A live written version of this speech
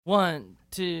1,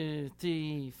 2,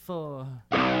 3, 4.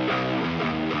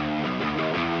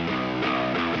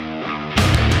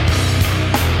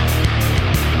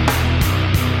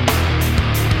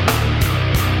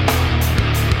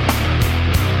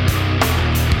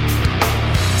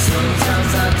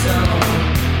 Sometimes I don't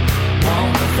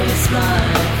want to face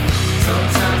life.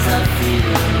 Sometimes I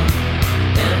feel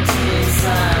empty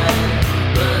inside,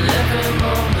 but every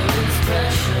moment is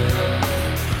precious,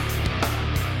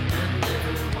 and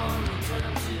every moment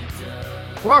turns to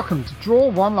dust. Welcome to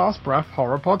Draw One Last Breath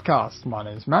Horror Podcast. My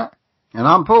name's Matt. And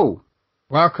I'm Paul.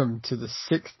 Welcome to the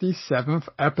 67th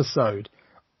episode.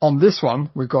 On this one,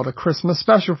 we've got a Christmas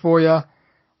special for you.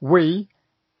 We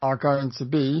are going to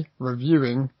be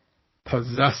reviewing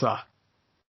Possessor.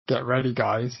 Get ready,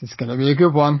 guys. It's going to be a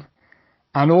good one.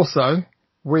 And also,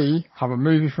 we have a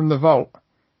movie from the vault.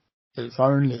 It's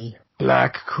only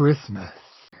Black Christmas.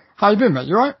 How you been, mate?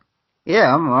 You alright?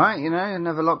 Yeah, I'm alright,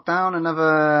 another lockdown,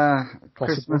 another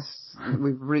Possible. Christmas.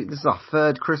 This is our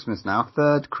third Christmas now,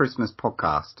 third Christmas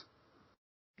podcast.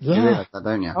 You Yeah. realise that,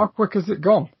 don't you? How quick has it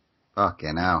gone?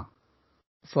 Fucking hell.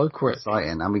 So quick.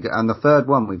 Exciting. And the third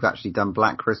one, we've actually done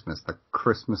Black Christmas, the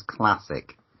Christmas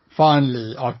classic.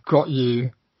 Finally, I've got you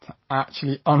to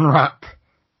actually unwrap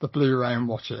the Blu-ray and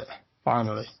watch it.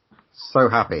 Finally. So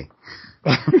happy.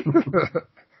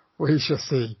 We shall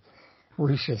see.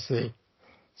 We shall see.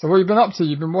 So what have you been up to?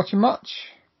 You've been watching much?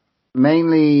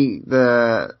 Mainly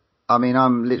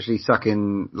I'm literally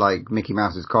sucking, Mickey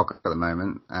Mouse's cock at the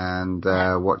moment, and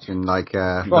watching, The I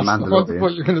Mandalorian. wondered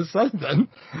what you're going to say then.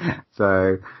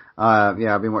 So, I've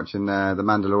been watching The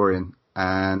Mandalorian,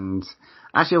 and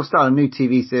actually I'll start a new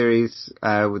TV series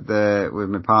with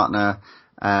my partner,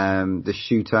 The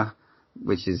Shooter,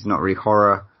 which is not really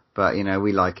horror, but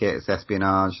we like it. It's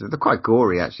espionage. They're quite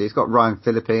gory, actually. It's got Ryan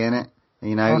Phillippe in it.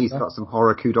 Okay. He's got some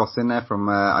horror kudos in there from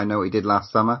I Know What He Did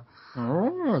Last Summer.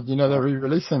 Oh, you know they're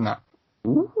re-releasing that.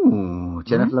 Ooh,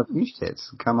 Jennifer Love Huge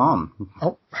Tits. Come on.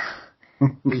 Oh,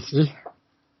 we see.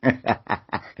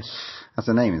 That's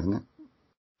her name, isn't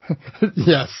it?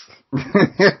 Yes.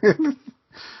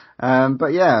 But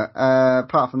yeah,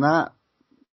 apart from that,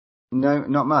 no,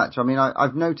 not much. I mean,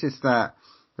 I've noticed that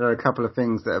there are a couple of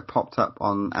things that have popped up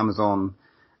on Amazon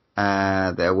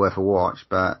that are worth a watch,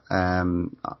 but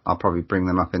I'll probably bring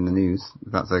them up in the news,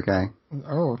 if that's okay.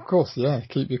 Oh, of course, yeah.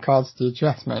 Keep your cards to your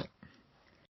chest, mate.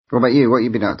 What about you? What have you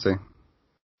been up to?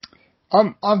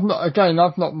 I've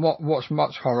not watched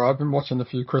much horror. I've been watching a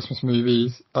few Christmas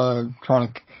movies, trying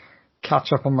to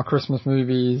catch up on my Christmas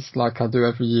movies like I do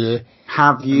every year.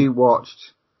 Have you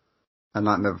watched A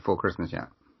Nightmare Before Christmas yet?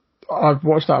 I've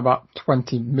watched that about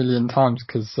 20 million times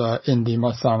because Indy,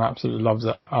 my son, absolutely loves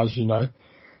it, as you know.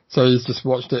 So he's just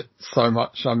watched it so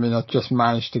much. I mean, I've just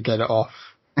managed to get it off,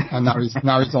 and now he's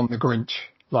on the Grinch,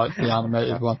 like the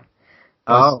animated one.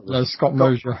 Scott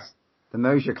Mosier. The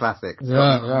Mosier classic.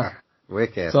 Yeah.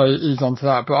 Wicked. So he's onto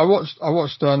that. But I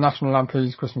watched National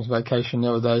Lampoon's Christmas Vacation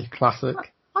the other day, classic.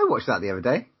 I watched that the other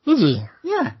day. Did you?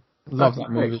 Yeah. Love that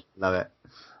movie. Love it.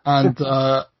 And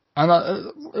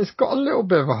it's got a little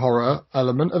bit of a horror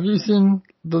element. Have you seen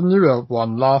the newer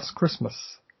one, Last Christmas?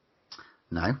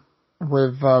 No.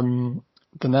 With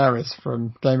Daenerys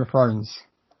from Game of Thrones.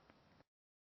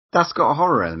 That's got a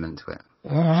horror element to it.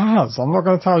 It has. I'm not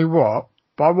going to tell you what,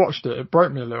 but I watched it. It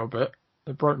broke me a little bit.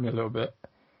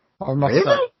 I must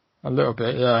say. A little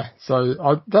bit, yeah. So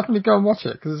I'll definitely go and watch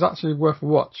it because it's actually worth a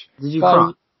watch. Did you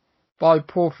cry? By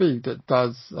Paul Feig that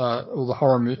does all the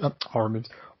horror movies,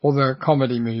 all the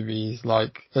comedy movies.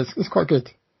 It's quite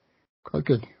good. Quite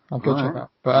good. I'll go check it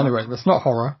out. But anyway, it's not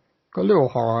horror. Got a little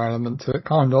horror element to it,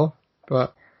 kind of.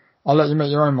 But I'll let you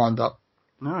make your own mind up.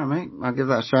 All right, mate. I'll give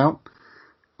that a shout.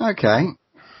 Okay.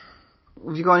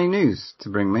 Have you got any news to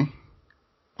bring me?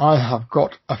 I have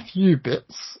got a few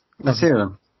bits. Let's hear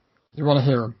them. You want to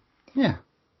hear them? Yeah.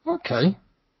 Okay.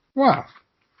 Wow.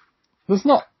 There's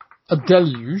not a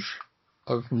deluge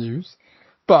of news,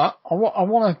 but I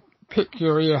want to pick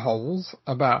your ear holes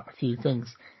about a few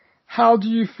things. How do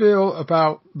you feel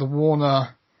about the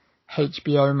Warner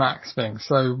HBO Max thing?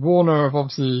 So Warner have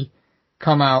obviously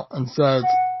come out and said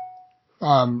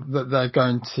that they're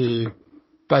going to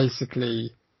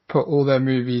basically put all their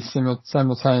movies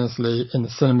simultaneously in the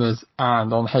cinemas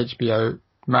and on HBO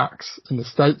Max in the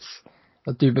States.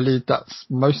 I do believe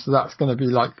most of that's going to be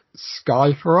like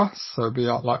Sky for us, so it'll be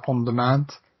like on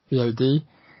demand, VOD.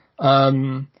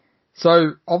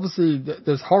 So obviously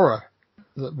there's horror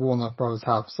that Warner Brothers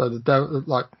have. So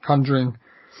Conjuring,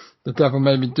 The Devil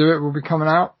Made Me Do It will be coming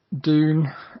out,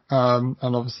 Dune, and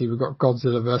obviously we've got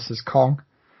Godzilla versus Kong.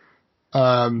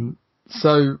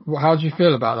 So how do you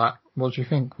feel about that? What do you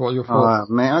think? What are your thoughts?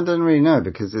 Mate, I don't really know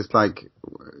because it's like,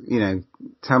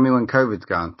 tell me when COVID's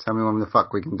gone. Tell me when the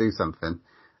fuck we can do something,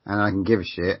 and I can give a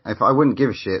shit. If I wouldn't give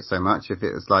a shit so much if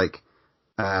it was like,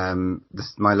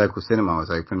 my local cinema was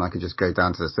open, I could just go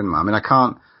down to the cinema. I mean, I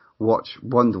can't watch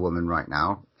Wonder Woman right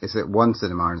now. It's at one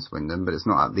cinema in Swindon, but it's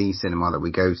not at the cinema that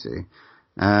we go to.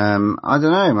 I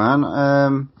don't know,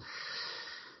 man.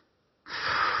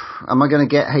 Am I going to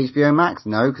get HBO Max?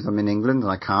 No, because I'm in England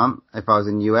and I can't. If I was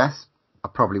in US, I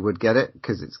probably would get it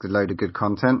because it's a load of good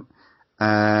content.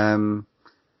 I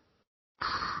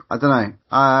don't know.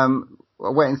 I'll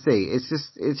wait and see.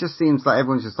 It just seems like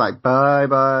everyone's just like, bye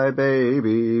bye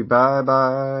baby, bye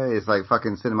bye. It's like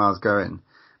fucking cinemas going.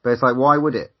 But it's like, why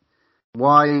would it?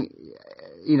 Why,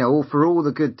 for all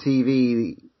the good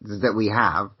TV that we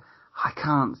have,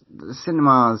 the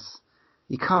cinemas,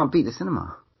 you can't beat the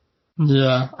cinema.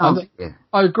 Yeah,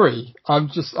 I agree. I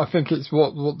think it's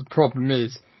what the problem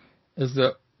is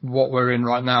that what we're in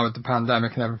right now with the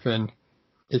pandemic and everything,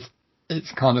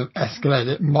 it's kind of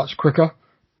escalated much quicker,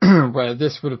 where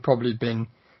this would have probably been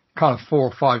kind of 4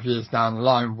 or 5 years down the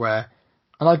line where,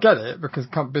 and I get it because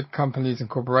big companies and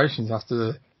corporations have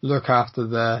to look after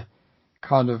their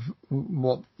kind of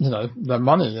their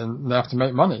money, and they have to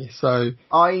make money. So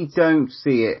I don't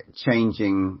see it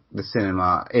changing the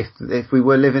cinema. If we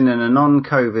were living in a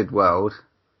non-COVID world,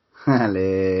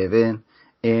 living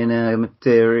in a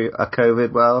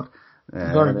COVID world.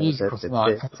 Very musical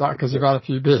tonight. Is that because you've had a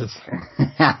few beers?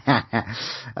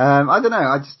 I don't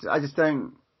know. I just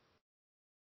don't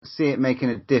see it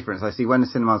making a difference. I see when the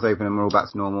cinema's open and we're all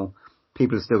back to normal,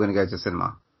 people are still going to go to the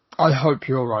cinema. I hope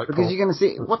you're right, because Paul. you're going to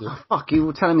see, what the fuck? You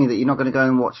were telling me that you're not going to go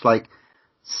and watch like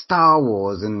Star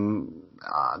Wars and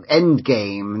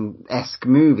Endgame-esque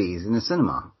movies in the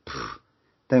cinema.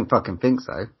 Don't fucking think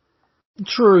so.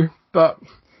 True, but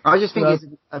I just think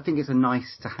it's a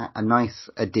nice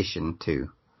addition to.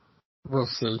 We'll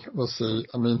see.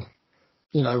 I mean,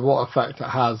 what effect it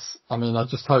has. I mean, I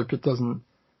just hope it doesn't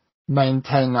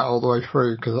maintain that all the way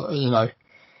through, because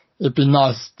it'd be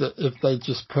nice that if they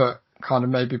just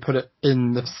maybe put it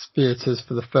in the theatres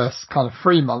for the first kind of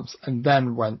 3 months and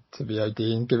then went to VOD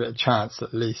and give it a chance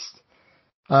at least.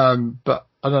 But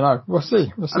I don't know. We'll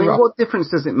see. I mean, what difference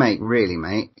does it make, really,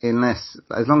 mate?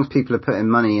 As long as people are putting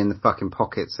money in the fucking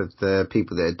pockets of the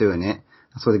people that are doing it,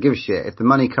 that's what they give a shit. If the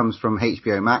money comes from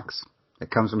HBO Max, it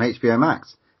comes from HBO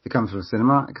Max. If it comes from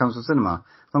cinema, it comes from cinema.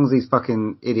 As long as these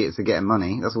fucking idiots are getting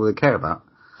money, that's all they care about.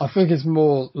 I think it's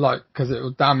more like, because it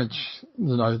will damage,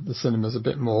 the cinemas a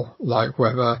bit more, like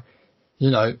whether,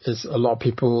 it's a lot of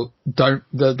people there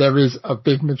is a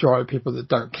big majority of people that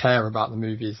don't care about the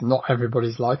movies. Not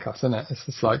everybody's like us, isn't it? It's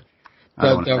just like,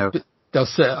 they'll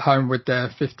sit at home with their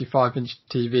 55-inch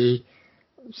TV,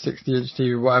 60-inch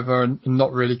TV, whatever, and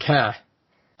not really care.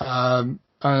 And,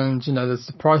 there's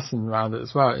the pricing around it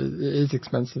as well. It is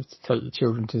expensive to take your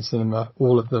children to the cinema,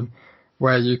 all of them,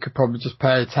 where you could probably just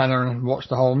pay a tenner and watch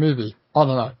the whole movie. I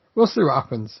don't know. We'll see what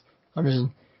happens. I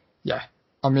mean, yeah.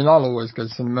 I mean, I'll always go to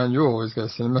cinema and you always go to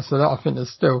cinema, so I think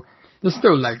there's still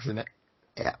legs in it.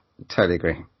 Yeah, totally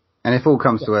agree. And if all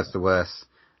comes to worst,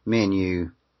 me and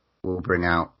you will bring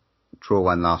out Draw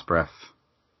One Last Breath.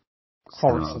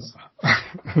 Horror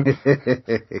cinema.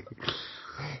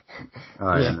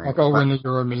 I'll go win the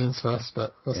Euro Millions first,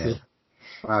 but we'll see.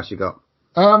 What else you got?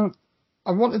 I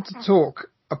wanted to talk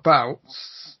about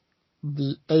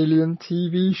the Alien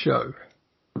TV show.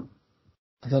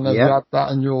 I don't know if you had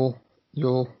that in your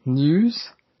news.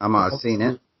 I might have seen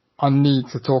it. I need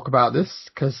to talk about this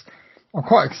because I'm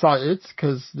quite excited,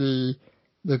 because the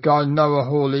guy Noah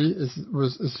Hawley is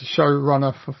the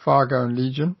showrunner for Fargo and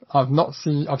Legion. I've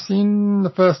seen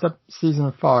the first season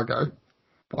of Fargo,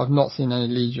 but I've not seen any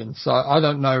Legion, so I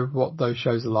don't know what those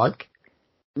shows are like.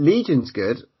 Legion's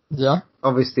good. Yeah.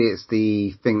 Obviously, it's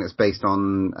the thing that's based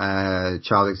on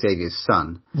Charles Xavier's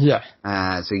son. Yeah.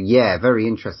 So yeah, very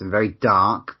interesting, very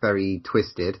dark, very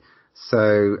twisted.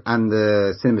 So, and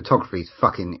the cinematography is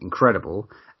fucking incredible,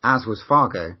 as was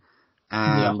Fargo,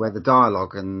 where the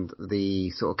dialogue and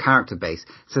the sort of character base.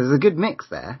 So there's a good mix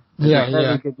there. There's a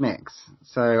very good mix.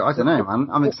 So I don't know, man.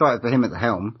 I'm excited for him at the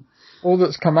helm. All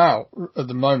that's come out at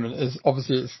the moment is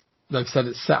obviously they've said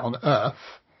it's set on Earth.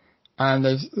 And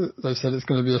they said it's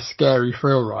going to be a scary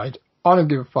thrill ride. I don't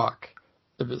give a fuck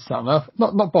if it's set on Earth.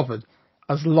 Not bothered.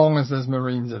 As long as there's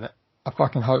Marines in it. I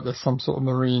fucking hope there's some sort of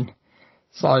Marine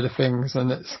side of things, and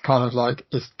it's kind of like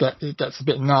it gets a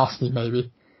bit nasty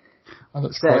maybe. And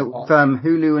it's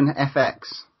Hulu and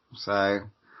FX. So at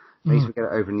least we get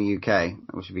it over in the UK,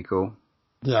 which would be cool.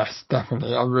 Yes,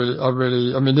 definitely. I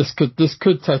really. I mean, this could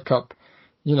take up,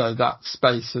 that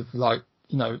space of like,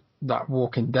 that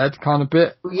Walking Dead kind of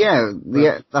bit. Yeah,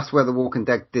 that's where The Walking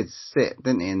Dead did sit,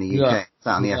 didn't it, in the UK?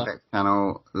 Sat on the FX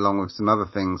channel, along with some other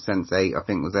things. Sense8, I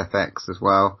think, was FX as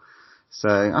well. So,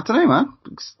 I don't know, man.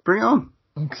 Bring it on.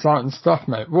 Exciting stuff,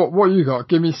 mate. What you got?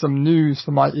 Give me some news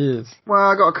for my ears.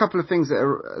 Well, I got a couple of things that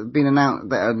are been announced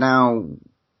that are now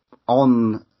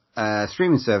on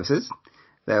streaming services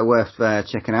that are worth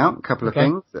checking out. A couple of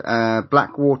things.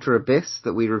 Blackwater Abyss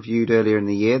that we reviewed earlier in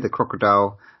the year, the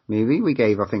crocodile movie. We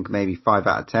gave, I think, maybe 5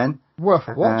 out of 10. Worth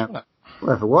a watch, isn't it?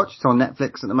 Worth a watch. It's on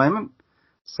Netflix at the moment.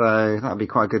 So that'll be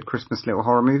quite a good Christmas little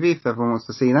horror movie if everyone wants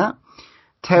to see that.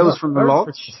 Tales from the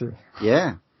Lodge.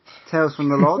 Yeah. Tales from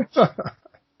the Lodge.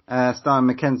 Starring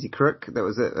Mackenzie Crook, that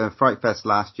was at Fright Fest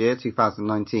last year,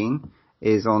 2019,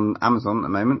 is on Amazon at the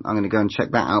moment. I'm going to go and check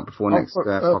that out before next.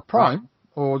 Prime,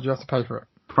 or do you have to pay for it?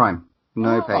 Prime,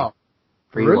 no pay.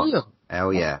 Free brilliant!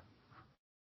 Hell yeah!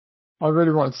 I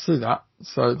really wanted to see that,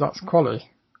 so that's quality.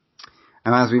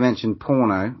 And as we mentioned,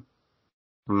 Porno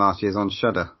from last year's on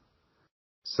Shudder.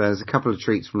 So there's a couple of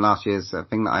treats from last year's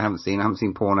thing that I haven't seen. I haven't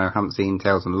seen Porno, haven't seen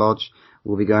Tales from the Lodge.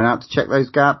 We'll be going out to check those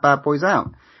bad boys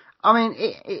out. I mean,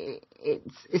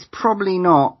 it's probably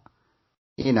not,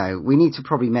 you know, we need to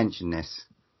probably mention this,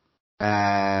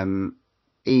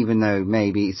 even though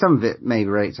maybe some of it may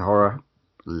relate to horror,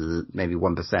 maybe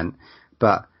 1%,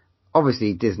 but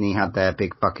obviously Disney had their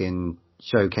big fucking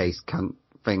showcase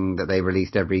thing that they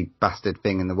released every bastard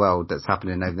thing in the world that's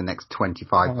happening over the next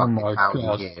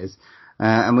 25,000 years.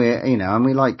 And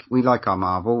we like our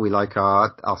Marvel, we like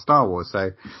our Star Wars,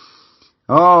 so.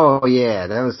 Oh yeah,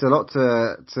 there was a lot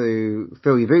to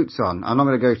fill your boots on. I'm not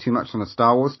going to go too much on the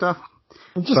Star Wars stuff.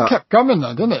 It just kept coming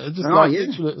though, didn't it? It just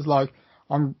literally, it was like,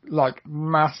 I'm like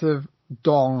massive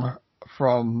dong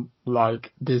from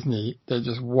like Disney. They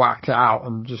just whacked it out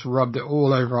and just rubbed it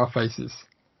all over our faces.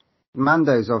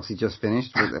 Mando's obviously just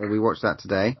finished. We watched that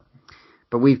today.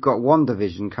 But we've got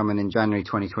WandaVision coming in January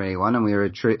 2021 and we were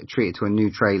treated to a new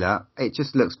trailer. It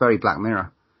just looks very Black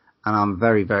Mirror. And I'm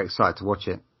very, very excited to watch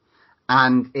it.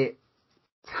 And it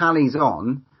tallies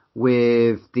on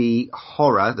with the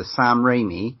horror, the Sam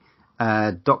Raimi,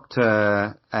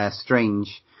 Doctor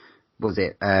Strange, was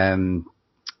it? Multiverse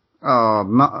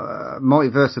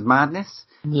of Madness.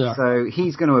 Yeah. So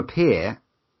he's going to appear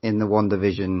in the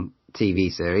WandaVision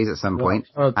TV series at some point,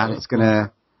 and it's going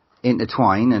to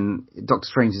intertwine. And Doctor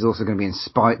Strange is also going to be in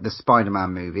the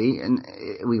Spider-Man movie, and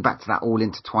we're back to that all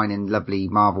intertwining, lovely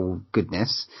Marvel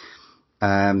goodness.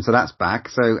 So that's back.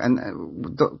 So,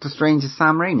 and Doctor Strange is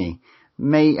Sam Raimi.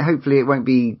 Hopefully it won't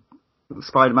be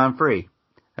Spider-Man 3.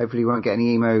 Hopefully we won't get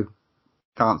any emo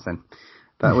dancing.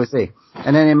 But we'll see.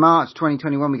 And then in March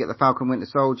 2021 we get the Falcon Winter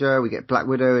Soldier, we get Black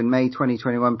Widow in May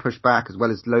 2021 pushed back, as well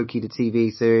as Loki, the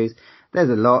TV series. There's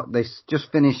a lot. They've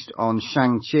just finished on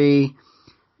Shang-Chi.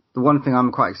 The one thing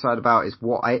I'm quite excited about is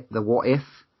What If.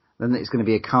 Then it's going to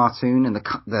be a cartoon, and I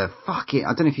don't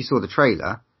know if you saw the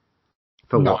trailer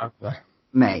for what.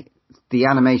 Mate, the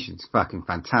animation's fucking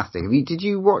fantastic. Did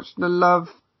you watch the Love,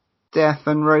 Death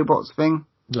and Robots thing?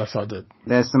 Yes, I did.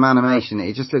 There's some animation.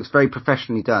 It just looks very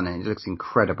professionally done and it looks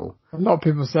incredible. A lot of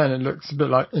people are saying it looks a bit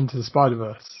like Into the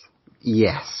Spider-Verse.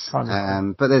 Yes.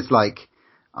 But there's I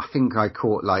think I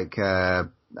caught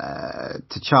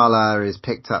T'Challa is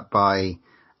picked up by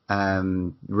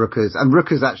Rooker's, and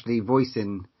Rooker's actually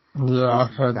voicing. Yeah,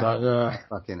 I've heard that, yeah.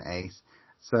 Fucking ace.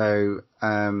 So,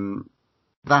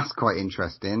 that's quite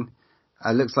interesting.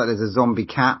 Looks like there's a zombie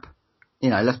Cap.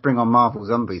 Let's bring on Marvel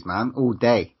zombies, man. All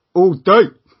day. All day!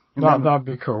 That'd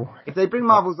be cool. If they bring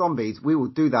Marvel zombies, we will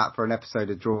do that for an episode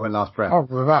of Draw and Last Breath. Oh,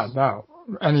 without doubt.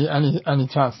 Any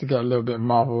chance to get a little bit of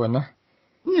Marvel in there?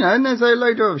 And there's a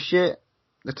load of shit.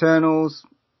 Eternals,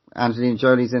 Angelina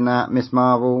Jolie's in that. Miss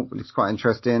Marvel, looks quite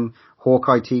interesting.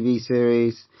 Hawkeye TV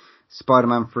series.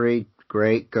 Spider-Man 3,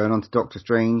 great. Going on to Doctor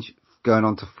Strange. Going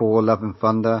on to Thor, Love and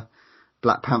Thunder.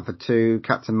 Black Panther 2,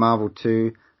 Captain Marvel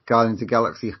 2, Guardians of the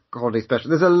Galaxy Holiday Special.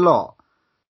 There's a lot.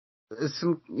 There's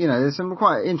some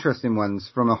quite interesting ones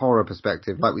from a horror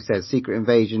perspective. Like we said, Secret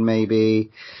Invasion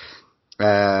maybe,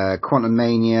 Quantum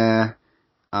Mania,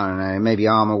 I don't know, maybe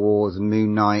Armor Wars and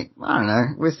Moon Knight. I don't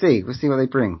know. We'll see what they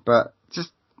bring. But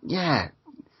just, yeah,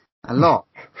 a lot.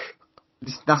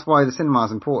 That's why the cinema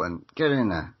is important. Get in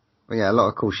there. But yeah, a lot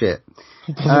of cool shit.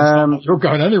 You're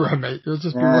going anywhere, mate. You'll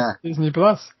just be watching Disney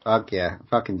Plus. Fuck yeah.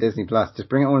 Fucking Disney Plus. Just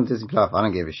bring it all on Disney Plus. I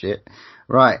don't give a shit.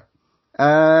 Right.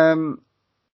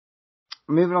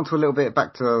 Moving on to a little bit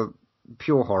back to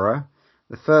pure horror.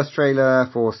 The first trailer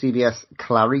for CBS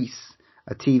Clarice,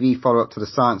 a TV follow-up to The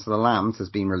Silence of the Lambs, has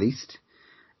been released.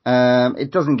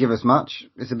 It doesn't give us much.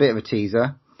 It's a bit of a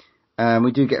teaser.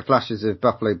 We do get flashes of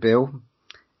Buffalo Bill.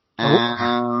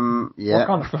 Yeah. What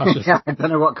kind of flashes? I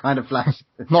don't know what kind of flash.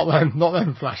 Not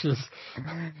them flashes.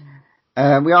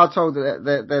 We are told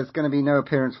that there's going to be no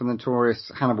appearance from the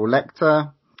notorious Hannibal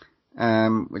Lecter,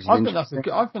 which is I think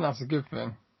that's a good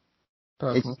thing.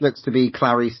 It looks to be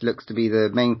Clarice looks to be the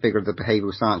main figure of the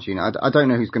behavioural science unit. I don't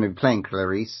know who's going to be playing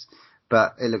Clarice,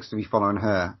 but it looks to be following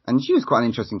her. And she was quite an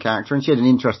interesting character, and she had an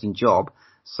interesting job.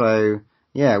 So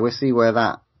yeah, we'll see where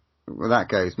that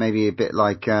goes. Maybe a bit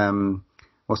like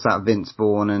what's that Vince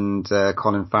Vaughn and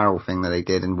Colin Farrell thing that they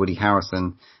did, and Woody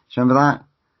Harrelson. Do you remember that?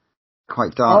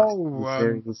 Quite dark.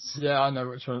 Series. Yeah, I know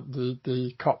which one.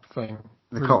 The cop thing.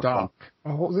 The really cop dark. thing.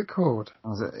 Oh, what was it called?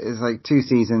 It's like 2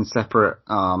 seasons separate.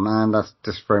 Oh man, that's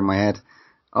just thrown my head.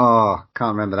 Oh,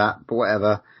 can't remember that, but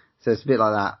whatever. So it's a bit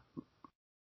like that.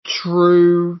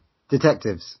 True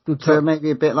Detectives. So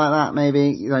maybe a bit like that,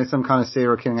 maybe, some kind of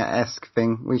serial killer-esque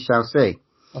thing. We shall see.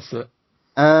 That's it.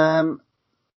 I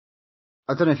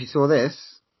don't know if you saw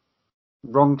this.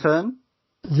 Wrong Turn?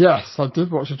 Yes, I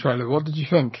did watch the trailer. What did you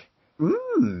think?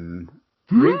 Mate,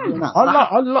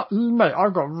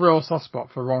 I've got a real soft spot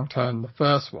for Wrong Turn, the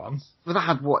first one. But that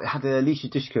had Alicia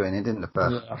Dushku in it, didn't the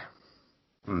first? Yeah.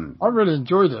 I really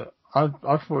enjoyed it. I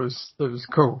thought it was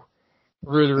cool.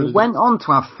 Really, really. It went on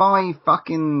to have 5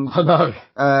 fucking. I know.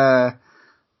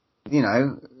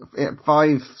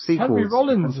 5 sequels. Henry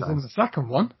Rollins is in the second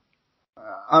one.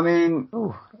 I mean,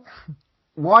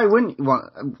 why wouldn't you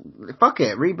want? Fuck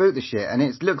it, reboot the shit, and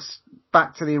it looks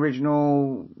back to the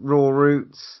original raw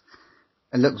roots.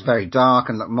 It looks very dark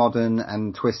and look modern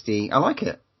and twisty. I like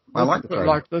it. I like the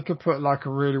trailer. They could put like a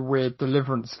really weird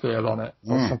Deliverance feel on it,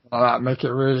 or something like that. Make it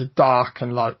really dark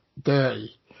and like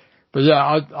dirty. But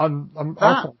yeah, I'm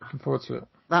looking forward to it.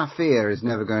 That fear is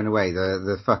never going away.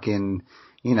 The fucking,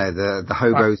 the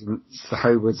hobos, the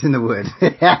hobos in the wood.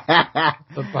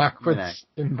 The backwards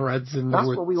inbreds in the wood.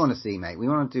 That's what we want to see, mate. We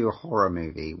want to do a horror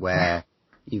movie where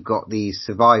you've got these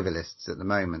survivalists at the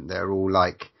moment that are all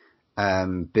like,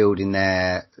 building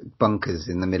their bunkers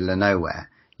in the middle of nowhere.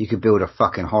 You could build a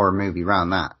fucking horror movie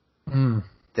around that.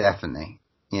 Definitely.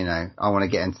 I want to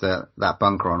get into that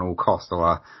bunker on all costs,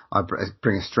 or I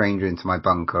bring a stranger into my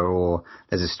bunker, or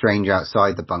there's a stranger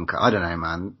outside the bunker. I don't know,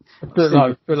 man. A bit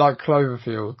like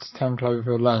Cloverfield's 10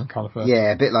 Cloverfield Lane kind of thing.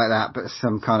 Yeah, a bit like that, but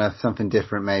something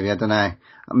different maybe. I don't know.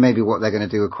 Maybe what they're going to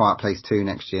do with Quiet Place 2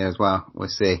 next year as well. We'll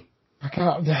see. I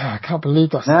can't believe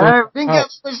that's didn't get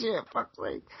this year. Fuck's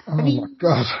sake. Oh my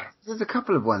god. There's a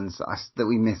couple of ones that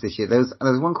we missed this year. There's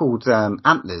one called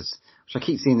Antlers, which I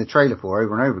keep seeing the trailer for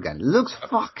over and over again. It looks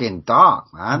fucking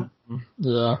dark, man.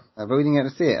 Yeah. But we didn't get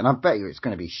to see it, and I bet you it's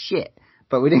going to be shit.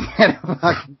 But we didn't get to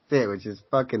fucking see it, which is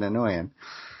fucking annoying.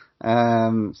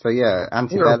 So yeah,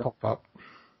 Antebellum. Pop up.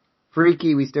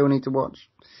 Freaky, we still need to watch.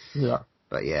 Yeah.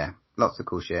 But yeah, lots of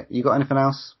cool shit. You got anything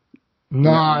else? No,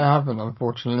 I haven't,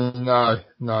 unfortunately. No.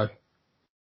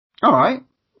 Alright.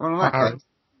 Well, in that case,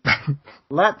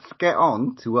 let's get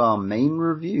on to our main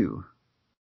review.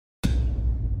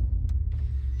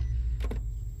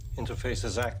 Interface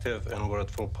is active and we're at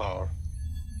full power.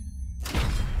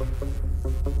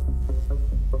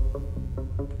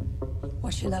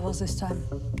 What's your levels this time?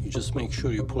 You just make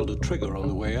sure you pull the trigger on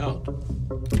the way out.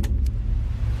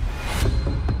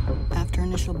 After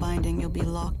initial binding, you'll be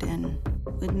locked in,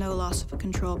 with no loss of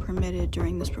control permitted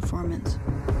during this performance.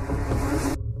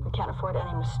 We can't afford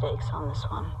any mistakes on this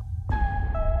one.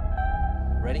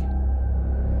 Ready?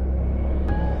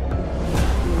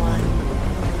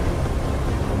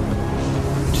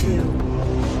 1, 2,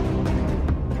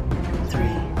 3,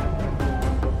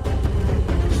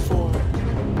 4,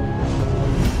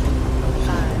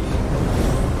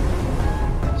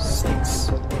 5,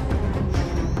 6,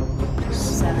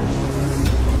 7,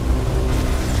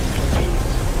 8,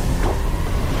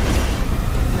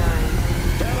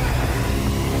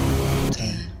 9,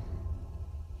 10.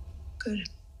 Good.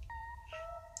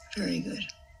 Very good.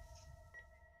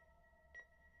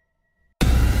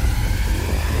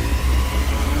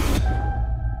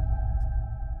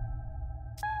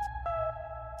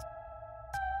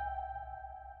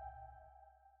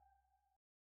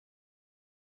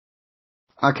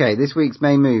 Okay, this week's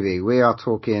main movie, we are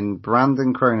talking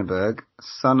Brandon Cronenberg,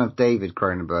 son of David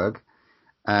Cronenberg,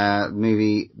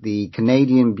 movie The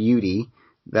Canadian Beauty,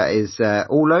 that is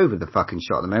all over the fucking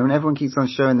shop at the moment. Everyone keeps on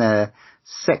showing their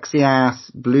sexy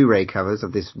ass Blu-ray covers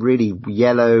of this really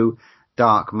yellow,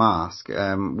 dark mask.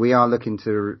 We are looking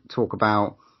to talk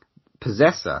about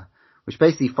Possessor, which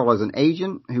basically follows an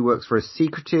agent who works for a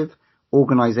secretive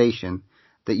organization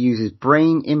that uses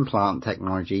brain implant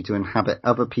technology to inhabit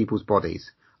other people's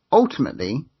bodies,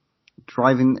 ultimately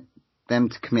driving them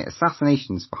to commit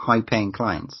assassinations for high-paying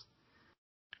clients.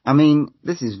 I mean,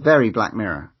 this is very Black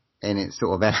Mirror in its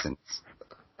sort of essence.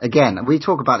 Again, we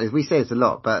talk about this, we say this a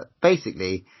lot, but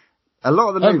basically, a lot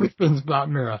of the movies... Everything's Black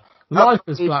Mirror. Life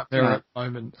is Black Mirror at the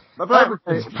moment.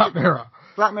 Everything's Black Mirror.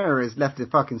 Black Mirror has left a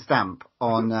fucking stamp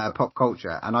on pop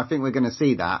culture, and I think we're going to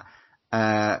see that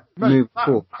move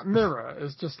forward. Black Mirror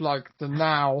is just like the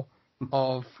now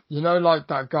of, you know, like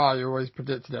that guy who always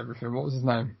predicted everything. What was his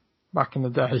name? Back in the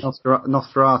day.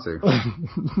 Nosferatu.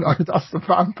 No, that's the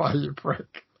vampire, you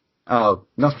prick. Oh,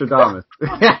 Nostradamus.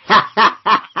 What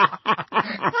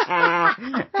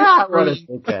a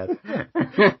dickhead.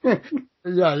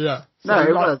 Yeah. So No,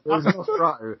 it was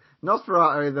Nosferatu.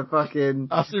 Nosferatu, the fucking...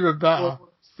 That's even better.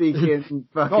 Seeking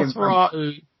fucking...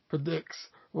 Nosferatu predicts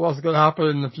what's going to happen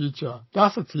in the future.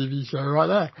 That's a TV show right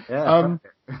there.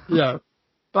 Yeah.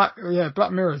 Black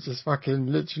Mirror just fucking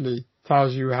literally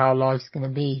tells you how life's going to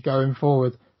be going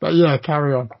forward. But yeah,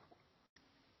 carry on.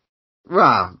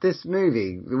 Wow, this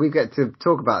movie, we get to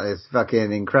talk about this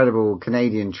fucking incredible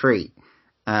Canadian treat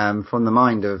from the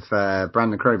mind of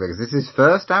Brandon Cronenberg. Is this his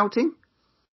first outing?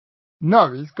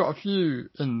 No, he's got a few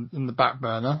in the back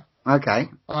burner. Okay,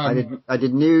 I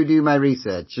did do my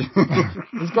research.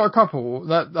 He's got a couple.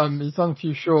 He's done a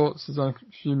few shorts, he's done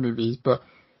a few movies, but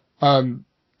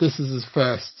this is his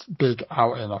first big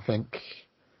outing, I think.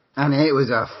 And it was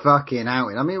a fucking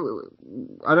outing. I mean,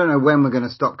 I don't know when we're going to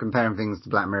stop comparing things to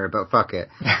Black Mirror, but fuck it.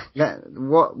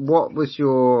 What was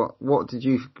your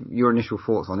initial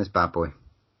thoughts on this bad boy?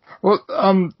 Well,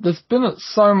 there's been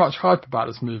so much hype about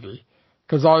this movie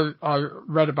because I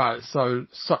read about it so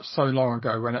long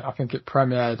ago when I think it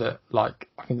premiered at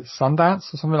I think it's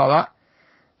Sundance or something like that.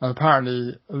 And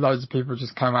apparently loads of people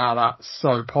just came out of that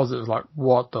so positive, like,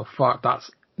 what the fuck? That's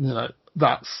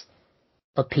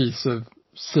a piece of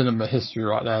cinema history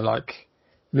right there. Like,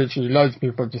 literally loads of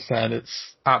people are just saying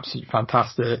it's absolutely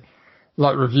fantastic.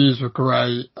 Like, reviews were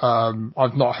great.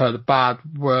 I've not heard a bad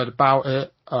word about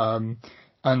it.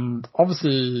 And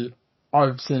obviously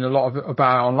I've seen a lot of it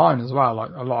about it online as well,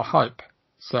 like a lot of hype.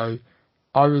 So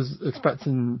I was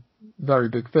expecting very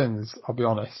big things, I'll be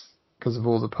honest, because of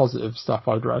all the positive stuff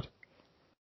I'd read.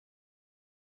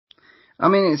 I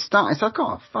mean, it's got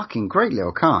a fucking great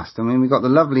little cast. I mean, we got the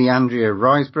lovely Andrea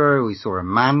Riseborough. We saw a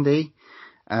Mandy.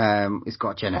 It's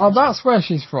got Jennifer. Oh, that's where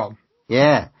she's from.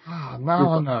 Yeah. Ah, now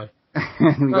I know.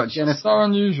 We've got Jennifer. She's so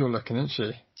unusual looking, isn't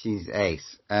she? She's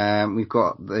ace. We've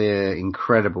got the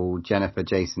incredible Jennifer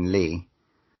Jason Leigh.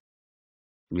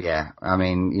 Yeah, I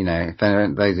mean, you know,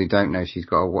 for those who don't know, she's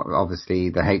got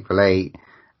obviously the Hateful Eight,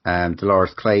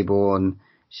 Dolores Claiborne.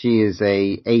 She is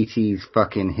a 80s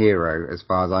fucking hero as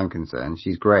far as I'm concerned.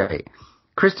 She's great.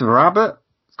 Christopher Abbott,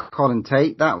 Colin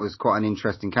Tate, that was quite an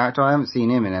interesting character. I haven't seen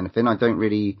him in anything. I don't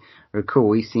really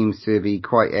recall. He seems to be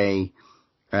quite a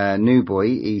new boy.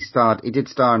 He did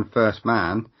star in First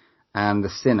Man and The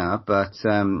Sinner, but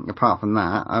apart from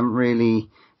that, I haven't really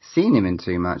seen him in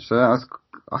too much. So I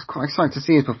was quite excited to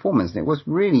see his performance, and it was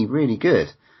really, really good.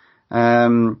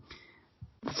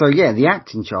 So yeah, the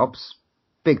acting chops,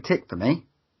 big tick for me.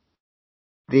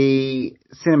 The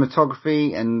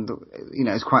cinematography, and you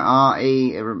know, it's quite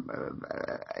arty.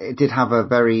 It did have a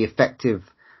very effective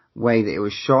way that it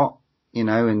was shot, you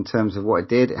know, in terms of what it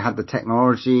did. It had the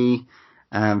technology,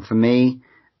 for me.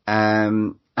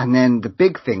 And then the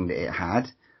big thing that it had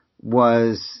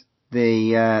was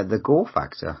the gore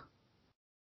factor.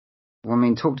 Well, I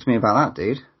mean, talk to me about that,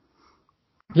 dude.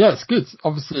 Yeah, it's good.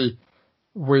 Obviously,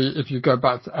 if you go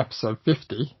back to episode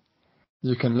 50,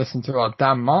 you can listen to our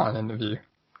Dan Martin interview.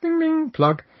 Ding, ding,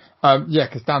 plug. Yeah,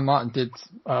 because Dan Martin did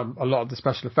a lot of the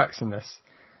special effects in this.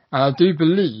 And I do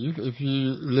believe, if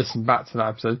you listen back to that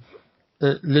episode,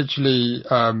 it literally,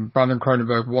 Brandon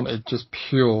Cronenberg wanted just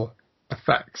pure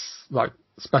effects, like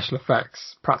special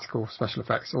effects, practical special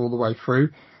effects all the way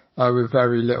through, with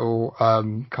very little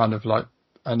kind of like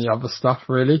any other stuff,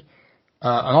 really.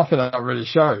 And I think that really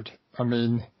showed. I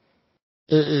mean,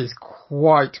 it is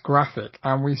quite graphic,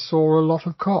 and we saw a lot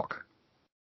of cock.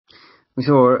 We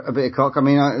saw a bit of cock. I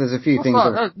mean, there's a few things.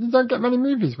 You don't get many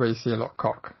movies where you see a lot of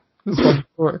cock. This one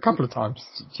saw it a couple of times.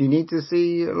 Do you need to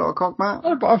see a lot of cock, Matt?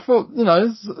 No, but I thought, you know,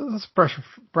 it's a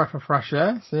breath of fresh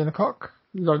air, seeing a cock.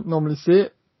 You don't normally see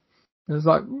it. It's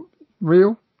like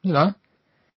real, you know.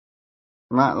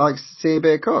 Matt likes to see a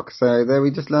bit of cock, so there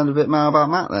we just learned a bit more about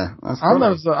Matt there. And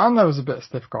there was a bit of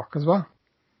stiff cock as well.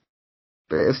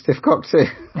 Bit of stiff cock too.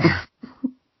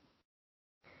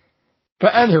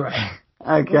 But anyway.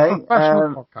 Okay.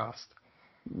 Professional podcast.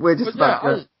 We're just about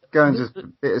to go into a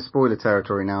bit of spoiler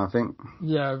territory now, I think.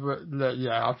 Yeah, but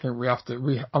I think we have to.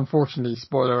 We unfortunately,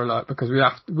 spoiler alert, because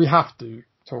we have to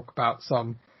talk about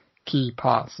some key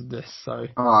parts of this. So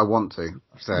I want to.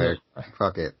 So yeah.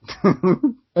 fuck it.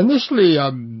 Initially,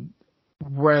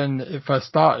 when it first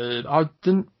started, I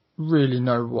didn't really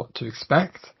know what to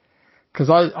expect because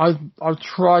I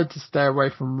tried to stay away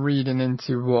from reading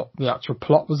into what the actual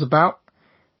plot was about,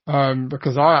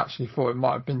 because I actually thought it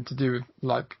might have been to do with,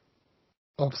 like,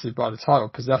 obviously by the title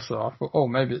Possessor, I thought, oh,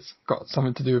 maybe it's got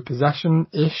something to do with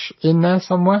possession-ish in there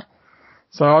somewhere.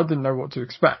 So I didn't know what to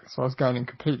expect, so I was going in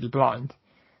completely blind.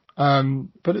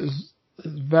 But it was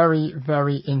very,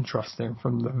 very interesting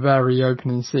from the very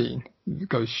opening scene. It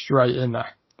goes straight in there.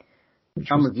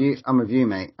 I'm with you,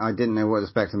 mate. I didn't know what to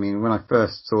expect. I mean, when I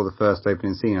first saw the first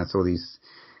opening scene, I saw these,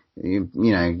 you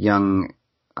know, young,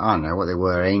 I don't know what they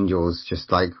were, angels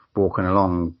just like walking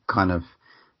along kind of,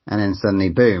 and then suddenly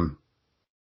boom,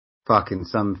 fucking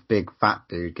some big fat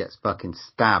dude gets fucking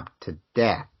stabbed to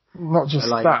death. Not just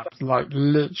stabbed, like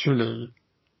literally.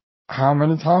 How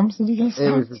many times did he get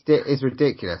stabbed? It's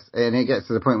ridiculous, and it gets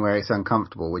to the point where it's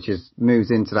uncomfortable, which is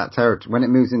moves into that territory. When it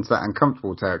moves into that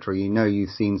uncomfortable territory, you know you've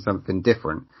seen something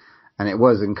different, and it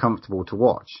was uncomfortable to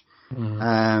watch.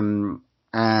 And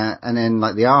then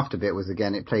like the after bit was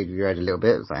again, it played with your head a little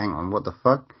bit. It was like, hang on, what the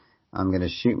fuck? I'm going to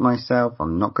shoot myself.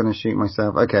 I'm not going to shoot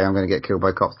myself. Okay, I'm going to get killed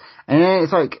by cops. And then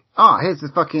it's like, here's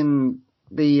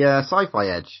the sci-fi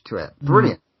edge to it.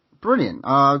 Brilliant. Brilliant.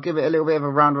 I'll give it a little bit of a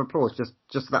round of applause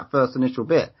just that first initial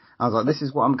bit. I was like, this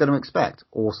is what I'm going to expect.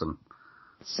 Awesome.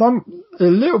 Some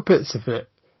little bits of it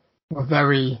were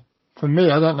very, for me,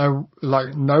 I don't know,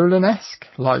 like Nolan-esque,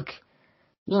 like,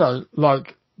 you know,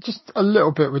 like just a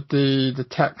little bit with the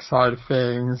tech side of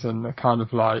things and the kind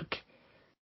of like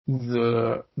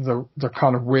the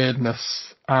kind of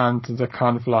weirdness and the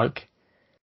kind of like,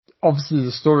 obviously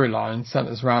the storyline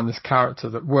centers around this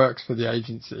character that works for the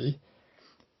agency.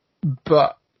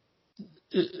 But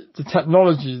the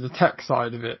technology, the tech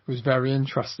side of it was very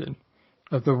interesting,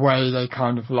 of the way they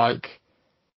kind of like,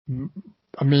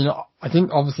 I mean, I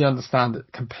didn't obviously understand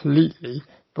it completely,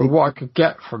 but what I could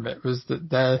get from it was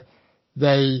that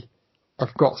they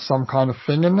have got some kind of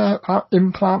thing in their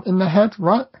implant in their head,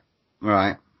 right?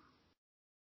 Right.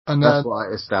 And that's what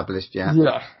I established, yeah.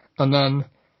 Yeah. And then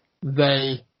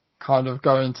they kind of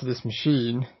go into this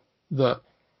machine that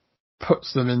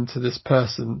puts them into this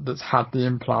person that's had the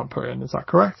implant put in. Is that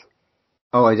correct?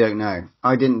 Oh, I don't know.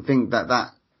 I didn't think that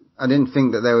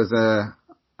there was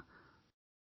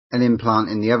an implant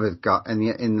in the other gut,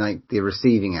 in like the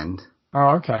receiving end.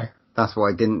 Oh, okay. That's why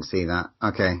I didn't see that.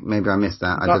 Okay, maybe I missed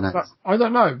that. I don't know. I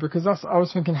don't know, because I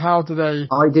was thinking, how do they?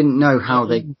 I didn't know how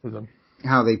they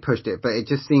pushed it, but it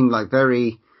just seemed like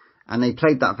and they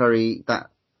played that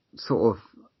sort of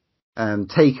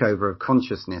takeover of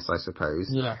consciousness, I suppose.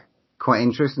 Yeah. Quite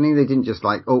interestingly, they didn't just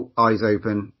like, oh, eyes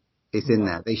open, it's in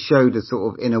there. They showed the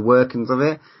sort of inner workings of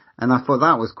it, and I thought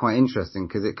that was quite interesting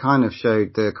because it kind of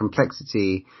showed the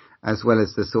complexity as well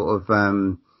as the sort of,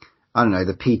 I don't know,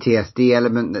 the PTSD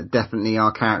element that definitely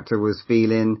our character was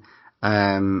feeling,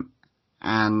 and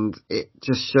it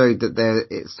just showed that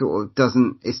it sort of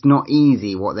it's not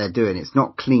easy what they're doing. It's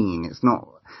not clean.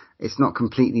 It's not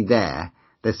completely there.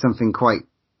 There's something quite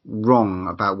wrong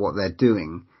about what they're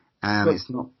doing. It's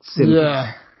not simple.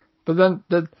 Yeah, but then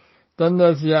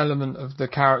there's the element of the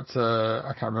character.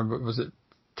 I can't remember. Was it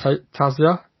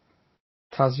Tasia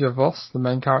Voss, the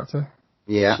main character?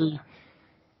 Yeah.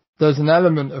 There's an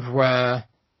element of where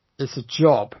it's a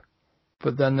job,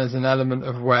 but then there's an element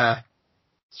of where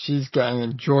she's getting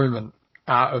enjoyment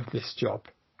out of this job,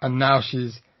 and now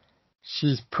she's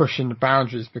pushing the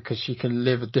boundaries because she can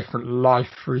live a different life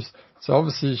through. So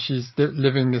obviously she's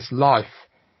living this life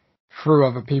through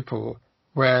other people,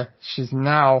 where she's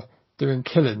now doing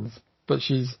killings, but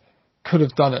could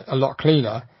have done it a lot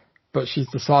cleaner, but she's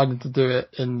decided to do it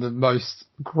in the most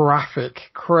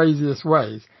graphic, craziest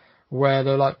ways, where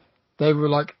they were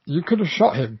like, you could have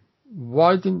shot him.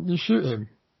 Why didn't you shoot him?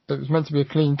 It was meant to be a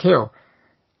clean kill.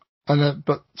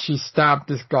 But she stabbed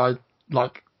this guy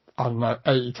like, I don't know,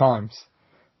 80 times.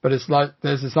 But it's like,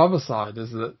 there's this other side,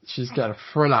 is that she's getting a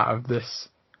thrill out of this.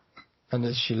 And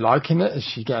is she liking it? Is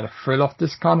she getting a thrill off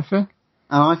this kind of thing?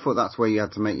 And I thought that's where you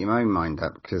had to make your own mind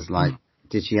up, because like,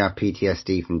 did she have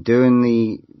PTSD from doing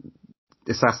the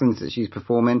assassins that she's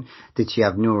performing? Did she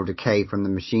have neural decay from the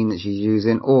machine that she's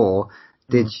using? Or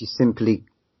did she simply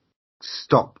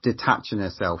stop detaching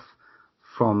herself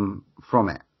from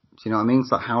it? Do you know what I mean?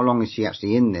 It's like, how long is she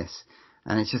actually in this?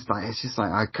 And it's just like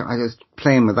I was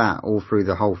playing with that all through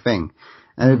the whole thing.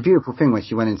 And the beautiful thing when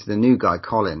she went into the new guy,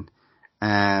 Colin,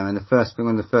 and one of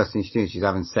the first things she's doing, she's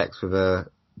having sex with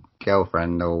her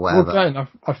girlfriend or whatever. Well, again,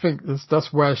 I think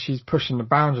that's where she's pushing the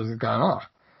boundaries and going,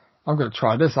 I'm going to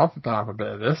try this. I'm going to have a bit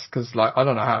of this because, like, I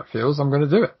don't know how it feels. I'm going to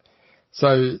do it.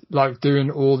 So, like,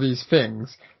 doing all these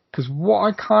things. Because what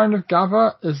I kind of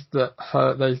gather is that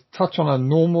they touch on her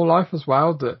normal life as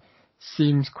well that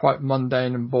seems quite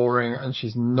mundane and boring, and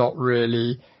she's not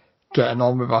really getting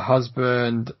on with her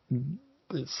husband.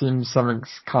 It seems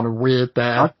something's kind of weird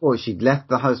there. I thought she'd left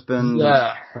the husband.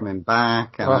 Yeah. Coming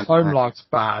back. Her home life's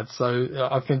bad. So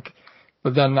I think,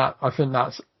 but then I think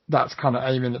that's kind of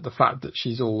aiming at the fact that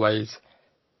she's always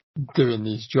doing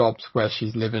these jobs where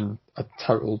she's living a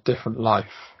total different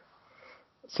life.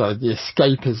 So the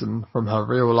escapism from her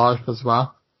real life as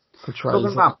well portrays.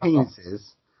 Talking about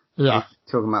penises. Yeah.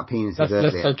 Talking about penises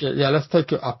earlier. Let's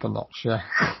take it up a notch. Yeah.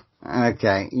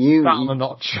 Okay. Down a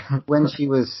notch. When she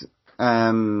was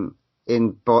in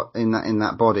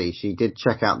that body, she did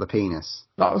check out the penis.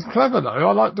 That was clever though.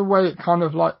 I like the way it kind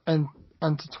of like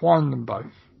intertwined them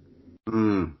both.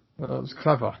 Mm. That was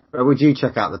clever. But would you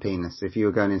check out the penis if you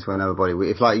were going into another body?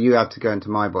 If like you had to go into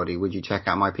my body, would you check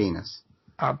out my penis?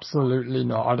 Absolutely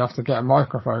not. I'd have to get a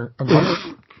microphone.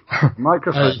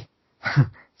 Microphone? Hey.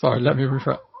 Sorry, let me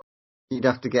refer. You'd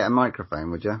have to get a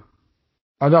microphone, would you?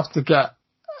 I'd have to get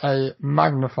a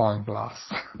magnifying glass.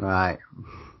 Right.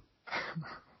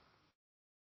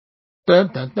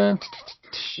 Dun, dun, dun.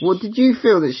 Well, did you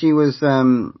feel that she was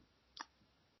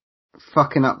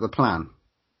fucking up the plan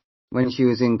when she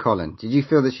was in Colin? Did you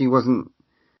feel that she wasn't?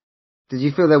 Did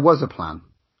you feel there was a plan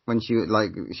when she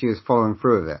was following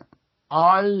through with it?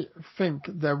 I think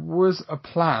there was a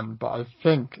plan, but I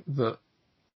think that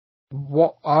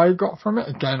what I got from it,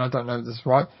 again, I don't know if this is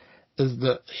right, is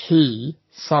that he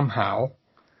somehow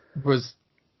was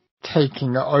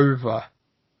taking over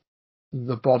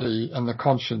the body and the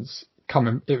conscience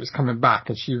it was coming back,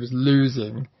 and she was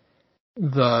losing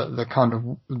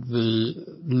losing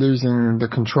the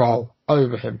control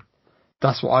over him.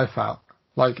 That's what I felt.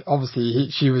 Like, obviously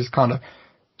she was kind of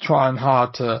trying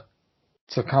hard to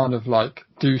kind of like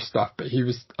do stuff, but he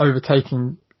was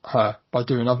overtaking her by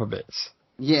doing other bits.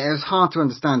 Yeah, it was hard to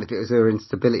understand if it was her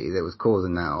instability that was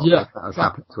causing that, or if that was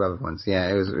happening to other ones. Yeah,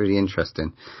 it was really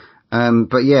interesting.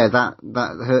 But yeah,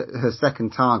 her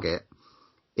second target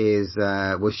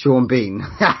was Sean Bean.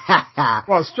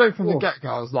 Well, straight from the get-go,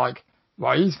 I was like,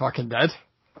 well, he's fucking dead.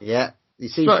 Yeah. You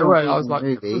see, straight Sean away, Bean I was like,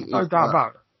 movie, there's no doubt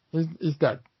about it. He's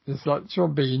dead. It's like,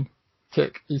 Sean Bean,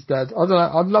 tick, he's dead. I don't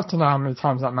know, I'd love to know how many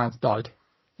times that man's died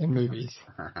in movies.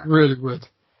 Really would.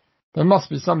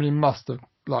 Somebody must have,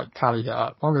 like, tallied it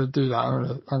up. I'm going to do that.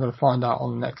 I'm going to find out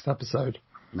on the next episode.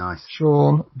 Nice.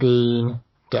 Sean Bean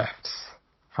deaths.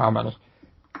 How many?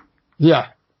 Yeah.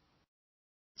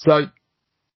 So,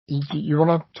 you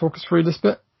want to talk us through this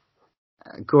bit?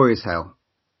 Gory as hell.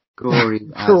 Gory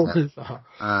as hell.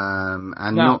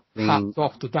 And now, not being... hats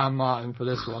off to Dan Martin for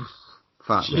this one.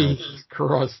 Fuck Jesus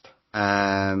Christ.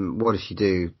 What does she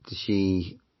do? Does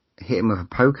she hit him with a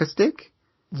poker stick?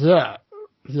 Yeah.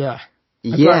 Yeah.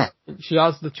 Yeah. She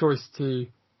has the choice to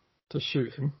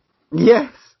shoot him.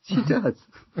 Yes, she does.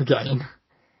 Again.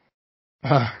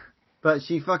 But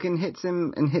she fucking hits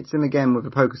him again with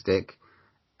a poker stick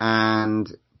and,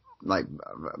 like,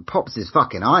 pops his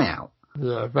fucking eye out.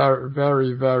 Yeah, very,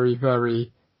 very, very,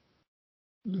 very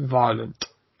violent.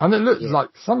 And it looks like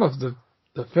some of the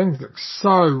things look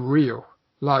so real.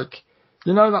 Like,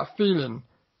 you know that feeling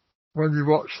when you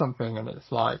watch something and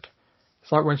it's like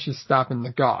when she's stabbing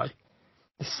the guy,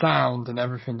 the sound and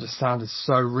everything just sounded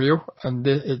so real, and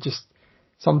it just,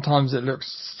 sometimes it looks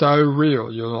so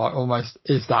real, you're like, almost,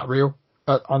 is that real?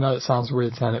 I know it sounds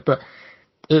weird saying it, but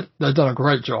they've done a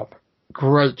great job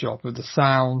with the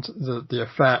sound, the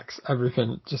effects,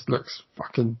 everything. It just looks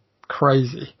fucking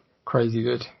crazy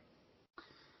good.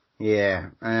 Yeah,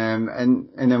 and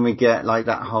then we get like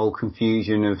that whole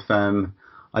confusion of,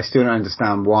 I still don't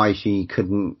understand why she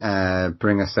couldn't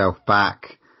bring herself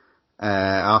back.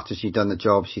 After she'd done the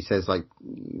job, she says, like,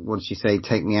 what did she say?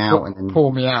 Take me out, and then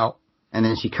pull me out. And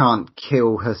then she can't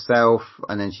kill herself,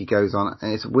 and then she goes on,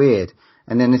 and it's weird.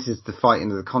 And then this is the fight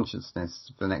into the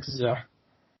consciousness for the next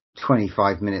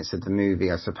 25 minutes of the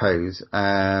movie, I suppose.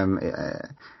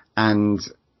 And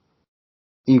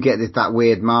you get that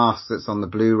weird mask that's on the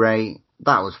Blu-ray.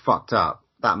 That was fucked up.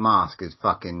 That mask is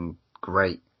fucking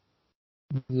great.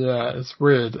 Yeah, it's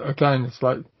weird. Again, it's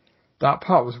like, that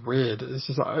part was weird. It's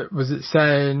just like, was it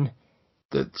saying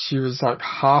that she was like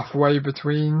halfway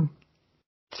between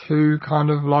two, kind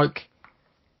of like,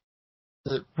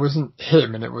 it wasn't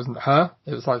him and it wasn't her.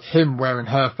 It was like him wearing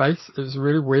her face. It was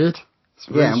really weird. It's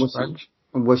really strange.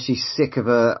 Was she sick of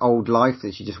her old life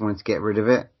that she just wanted to get rid of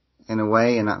it in a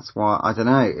way? And that's why, I don't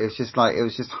know. It was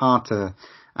just hard to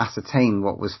ascertain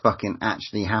what was fucking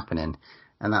actually happening.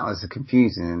 and that was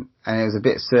confusing. And it was a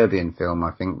bit Serbian film,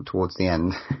 I think, towards the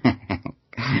end.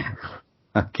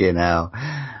 Fucking hell.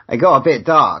 It got a bit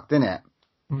dark, didn't it?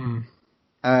 Mm.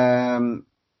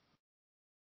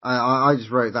 I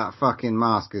just wrote that fucking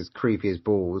mask as creepy as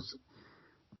balls.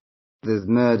 The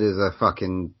murders are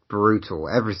fucking brutal,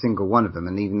 every single one of them,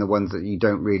 and even the ones that you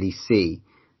don't really see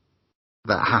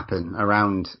that happen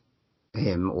around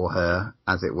him or her,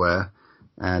 as it were,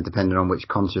 depending on which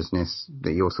consciousness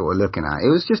that you're sort of looking at. It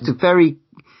was just a very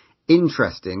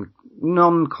interesting,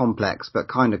 non-complex, but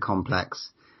kind of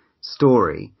complex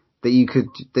story that you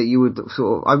would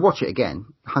sort of, I'd watch it again,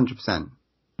 100%.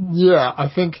 Yeah, I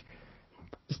think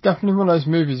it's definitely one of those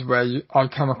movies where I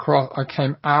came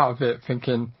out of it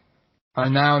thinking, I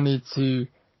now need to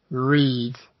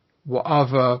read what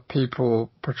other people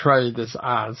portray this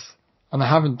as. And I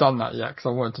haven't done that yet because I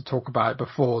wanted to talk about it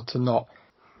before because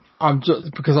I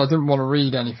didn't want to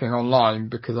read anything online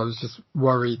because I was just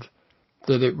worried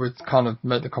that it would kind of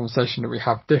make the conversation that we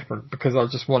have different, because I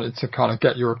just wanted to kind of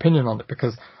get your opinion on it,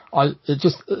 because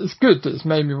it's good that it's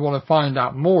made me want to find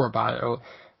out more about it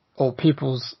or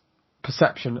people's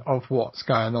perception of what's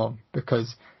going on,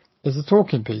 because it's a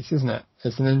talking piece, isn't it?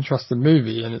 It's an interesting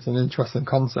movie and it's an interesting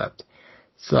concept.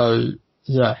 So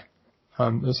yeah,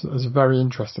 it's a very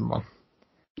interesting one.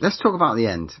 Let's talk about the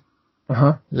end.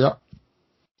 Yeah.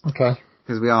 Okay.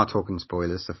 Because we are talking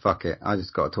spoilers, so fuck it. I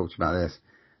just got to talk to you about this.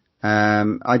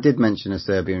 I did mention a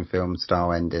Serbian film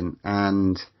style ending,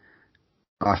 and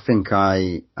I think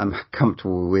I am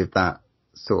comfortable with that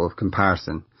sort of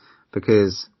comparison,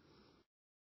 because,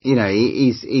 you know,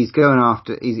 he's going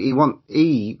after,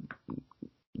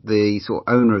 the sort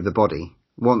of owner of the body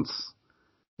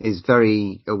is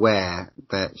very aware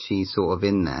that she's sort of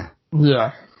in there.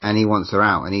 Yeah. And he wants her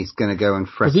out, and he's going to go and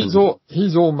threaten.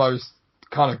 He's almost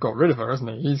kind of got rid of her,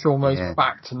 hasn't he? He's almost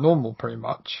back to normal pretty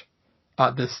much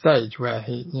at this stage where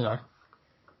he, you know.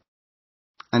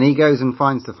 And he goes and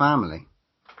finds the family,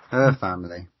 her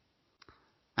family.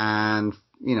 And,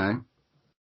 you know,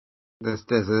 there's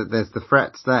the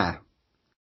threats there.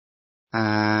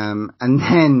 And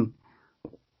then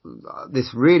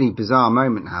this really bizarre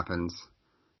moment happens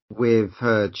with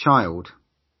her child,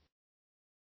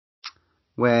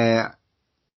 where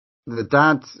the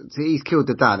dad, he's killed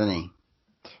the dad, hasn't he?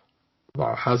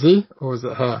 Well, has he? Or is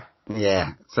it her?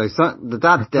 Yeah. So the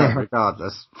dad's dead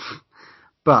regardless.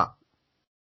 But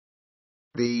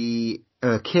the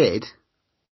kid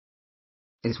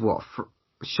is what?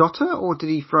 Shot her, or did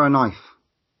he throw a knife?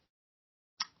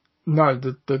 No,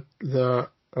 the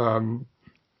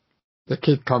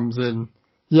kid comes in.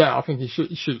 Yeah, I think he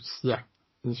shoots. Yeah.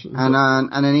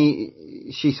 And then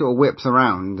she sort of whips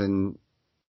around and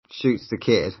shoots the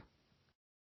kid,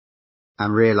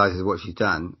 and realizes what she's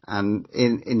done, and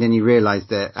then you realize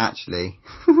that actually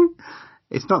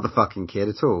it's not the fucking kid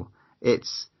at all.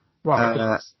 It's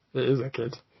it is a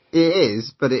kid. It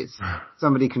is, but it's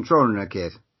somebody controlling a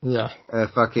kid. Yeah, a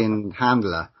fucking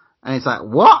handler, and it's like,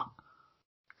 what?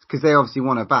 Because they obviously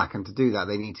want her back, and to do that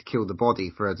they need to kill the body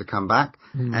for her to come back.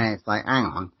 And it's like, hang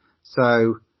on,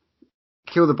 so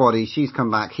kill the body, she's come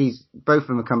back, both of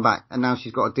them have come back, and now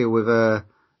she's got to deal with her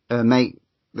mate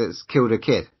that's killed her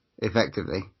kid,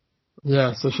 effectively.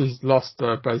 Yeah, so she's lost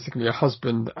basically her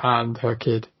husband and her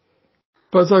kid.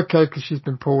 But it's okay, because she's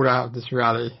been pulled out of this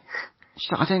reality.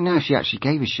 I don't know if she actually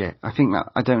gave a shit. I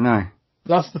don't know.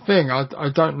 That's the thing, I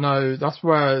don't know. That's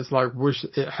where it's like, was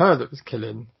it her that was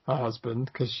killing her husband,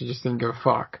 because she just didn't give a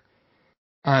fuck.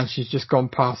 And she's just gone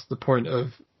past the point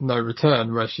of no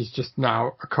return, where she's just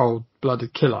now a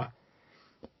cold-blooded killer.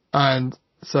 And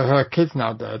so her kid's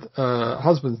now dead, her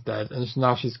husband's dead, and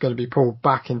now she's going to be pulled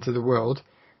back into the world,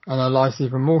 and her life's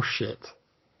even more shit.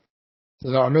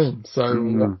 You know what I mean?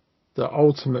 So the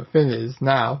ultimate thing is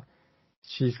now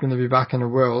she's going to be back in a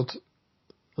world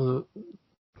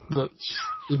that's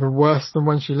even worse than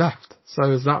when she left.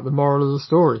 So is that the moral of the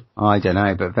story? I don't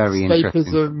know, but very interesting.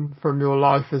 Escapism from your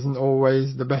life isn't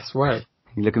always the best way.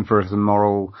 You're looking for some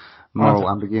moral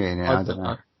ambiguity. I don't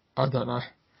know. I don't know.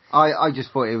 I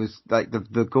just thought it was like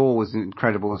the gore was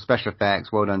incredible, special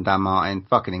effects, well done, Dan Martin,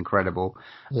 fucking incredible.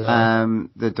 Yeah.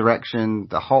 The direction,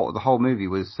 the whole movie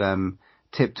was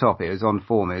tip top. It was on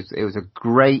form. It was a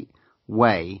great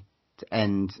way to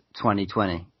end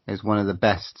 2020. It was one of the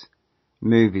best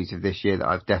movies of this year that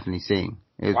I've definitely seen.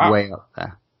 It was way up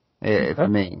there. For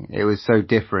me, it was so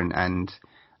different and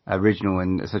original,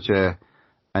 and such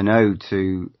an ode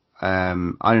to. I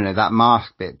don't know, that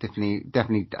mask bit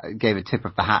definitely gave a tip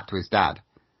of the hat to his dad.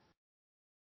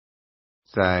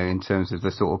 So in terms of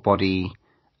the sort of body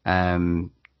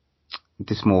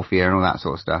dysmorphia and all that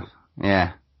sort of stuff.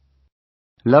 Yeah.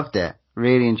 Loved it.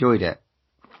 Really enjoyed it.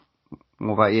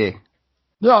 What about you?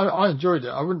 Yeah, I enjoyed it.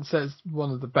 I wouldn't say it's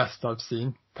one of the best I've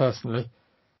seen, personally.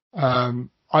 I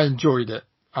enjoyed it,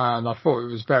 and I thought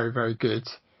it was very, very good.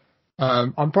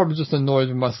 I'm probably just annoyed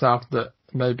with myself that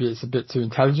maybe it's a bit too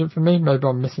intelligent for me. Maybe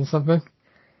I'm missing something.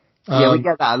 Yeah, we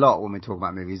get that a lot when we talk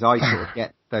about movies. I sort of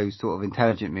get those sort of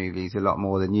intelligent movies a lot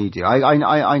more than you do. I know,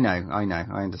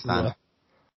 I understand.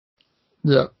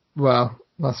 Yeah, well,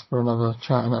 that's for another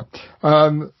chat, isn't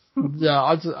it? Yeah,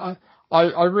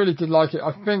 I really did like it.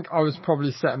 I think I was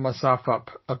probably setting myself up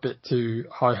a bit too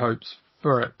high hopes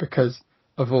for it because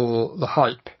of all the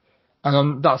hype.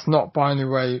 And that's not by any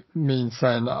way means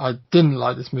saying that I didn't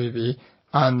like this movie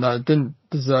and it doesn't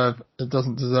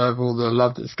deserve all the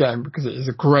love that it's getting, because it is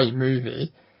a great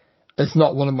movie. It's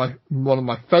not one of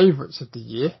my favourites of the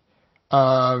year,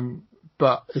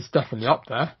 but it's definitely up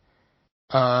there.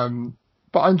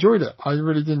 But I enjoyed it. I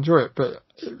really did enjoy it, but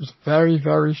it was very,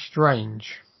 very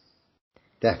strange.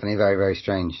 Definitely very, very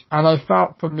strange. And I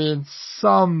felt for me in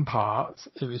some parts,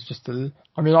 it was just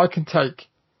I can take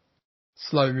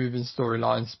slow moving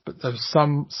storylines, but there was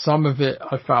some of it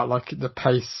I felt like the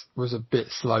pace was a bit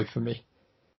slow for me.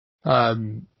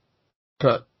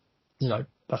 But,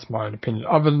 that's my own opinion.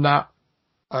 Other than that,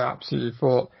 I absolutely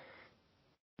thought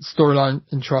storyline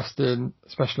interesting,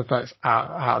 special effects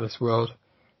out of this world,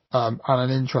 and an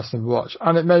interesting watch.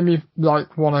 And it made me want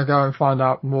to go and find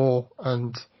out more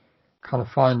and kind of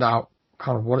find out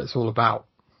kind of what it's all about.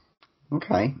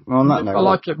 Okay. Well, on that note, I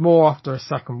like it more after a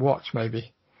second watch,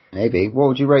 maybe. Maybe. What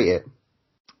would you rate it?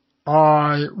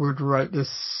 I would rate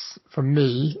this, for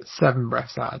me, 7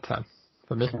 breaths out of 10.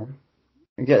 For me. Okay.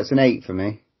 You get it's an 8 for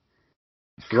me.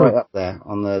 It's Cool. right up there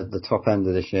on the top end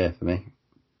of this year for me.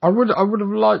 I would have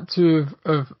liked to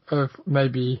have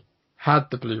maybe had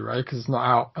the Blu-ray, because it's not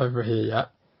out over here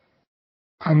yet,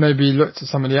 and maybe looked at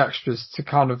some of the extras to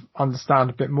kind of understand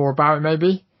a bit more about it,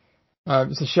 maybe.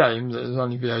 It's a shame that it's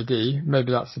only VOD.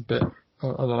 Maybe that's a bit, I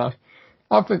don't know.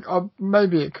 I think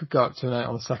maybe it could go up to an 8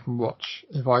 on the second watch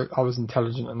if I was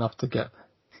intelligent enough to get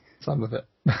some of it.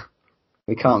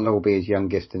 We can't all be as young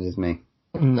gifted as me.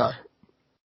 No.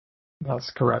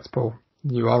 That's correct, Paul.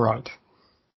 You are right.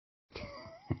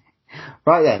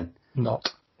 Right then. Not.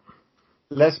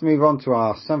 Let's move on to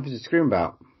our something to scream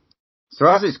about. So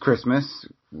as it's Christmas,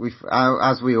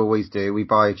 as we always do, we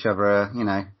buy each other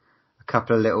a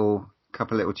couple of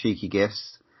little cheeky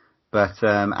gifts. But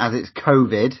as it's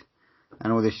COVID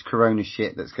and all this corona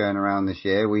shit that's going around this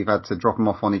year, we've had to drop them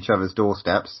off on each other's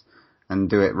doorsteps and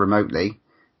do it remotely.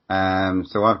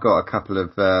 So I've got a couple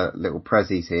of little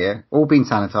prezzies here, all been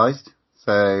sanitised,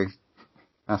 so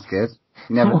that's good.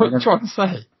 What are you trying to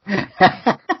say?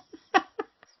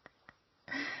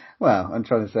 Well, I'm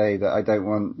trying to say that I don't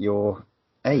want your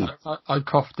aid. I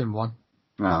coughed in one.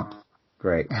 Oh,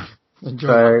 great. Enjoy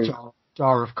that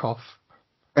jar of cough.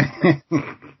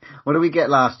 What did we get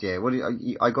last year?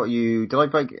 I got you? Did I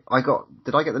get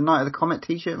the Night of the Comet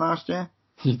T-shirt last year?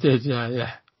 You did,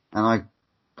 yeah. And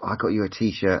I got you a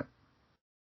T-shirt.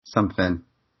 Something.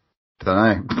 Don't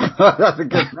know. That's a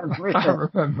good memory. I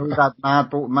don't remember. We've had Mad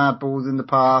Balls in the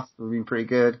past. We've been pretty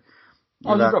good.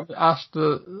 Oh, you got the Ash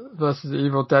versus the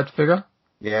Evil Dead figure?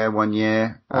 Yeah, 1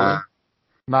 year.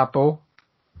 Mad Ball.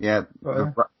 Yeah,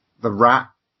 the Rat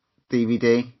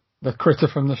DVD. The Critter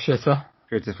from the Shitter.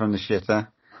 Critter from the Shitter.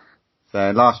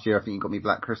 So last year I think you got me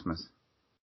Black Christmas.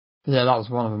 Yeah, that was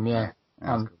one of them, yeah.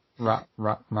 Yeah, and Rat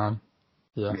Man.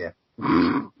 Yeah.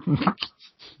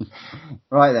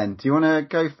 Right then, do you want to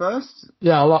go first?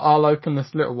 Yeah, I'll open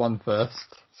this little one first.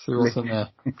 See what's in there.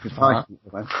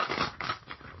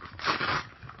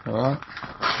 Alright.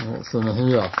 What's in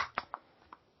here?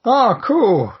 Oh,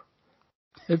 cool!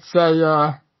 It's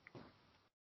the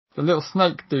little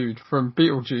snake dude from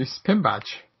Beetlejuice pin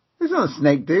badge. It's not a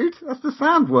snake dude, that's the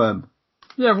sandworm.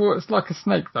 Yeah, well, it's like a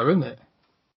snake though, isn't it?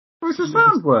 Well, it's a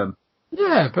sandworm.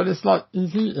 Yeah, but it's like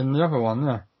he's eating the other one,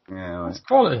 yeah. Yeah, right. It's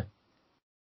quality.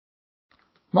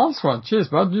 Nice one. Cheers,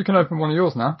 bud. You can open one of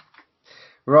yours now.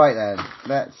 Right then,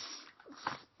 let's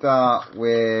start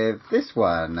with this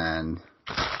one then.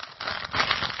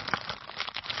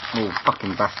 Oh,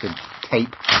 fucking bastard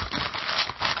tape.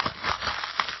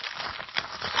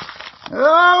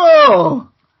 Oh!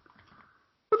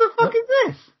 What the fuck is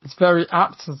this? It's very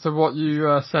apt to what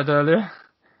you said earlier.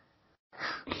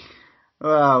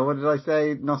 Well, what did I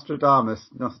say? Nostradamus,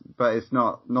 but it's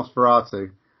not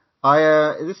Nosferatu.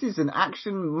 This is an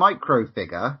action micro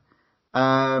figure,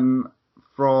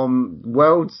 from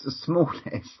world's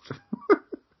smallest,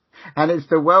 and it's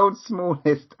the world's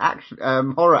smallest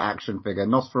horror action figure,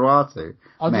 Nosferatu.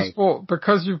 I just thought,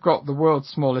 because you've got the world's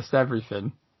smallest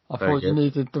everything, I thought you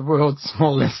needed the world's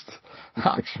smallest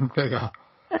action figure.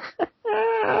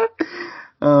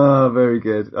 Oh, very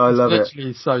good. I love it.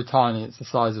 Literally so tiny, it's the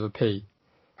size of a pea.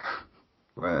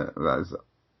 Well, that's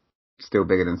still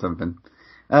bigger than something.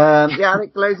 Yeah, and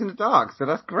it glows in the dark, so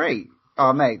that's great.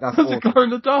 Oh, mate, that's Does awesome. it glow in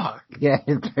the dark? Yeah,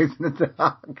 it glows in the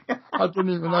dark. I didn't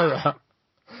even know that.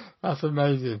 That's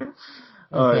amazing.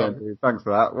 Oh, Okay. yeah, dude. Thanks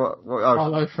for that. What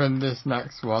I'll open this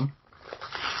next one.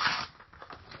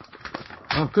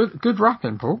 Oh, good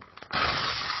wrapping, Paul.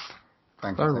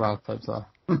 Thank you. Very well taped there.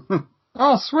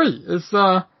 Oh, sweet. It's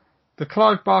the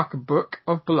Clive Barker Book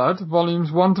of Blood,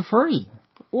 volumes 1 to 3.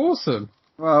 Awesome.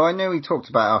 Well, I know we talked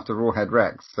about it after Rawhead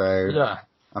Rex, so Yeah.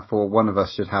 I thought one of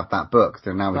us should have that book,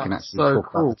 so now we can That's actually so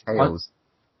talk cool. about the tales.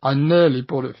 I nearly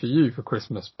bought it for you for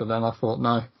Christmas, but then I thought,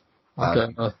 no, I'll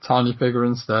get a tiny figure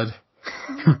instead.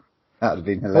 That would have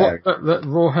been Oh, hilarious. look,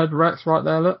 Rawhead Rex right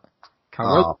there, look. Can't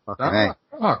wait. Fucking A.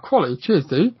 Oh, quality. Cheers,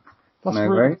 dude. That's No really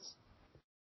worries.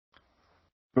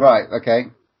 Right, okay.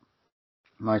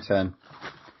 My turn.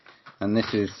 And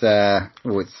this is,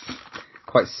 it's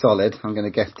quite solid. I'm going to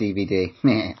guess DVD.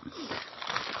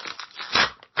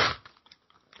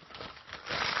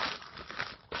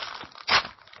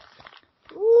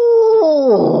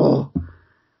 Ooh!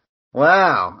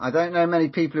 Wow, I don't know many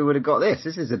people who would have got this.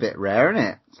 This is a bit rare, isn't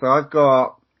it? So I've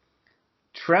got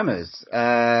Tremors,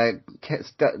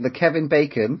 the Kevin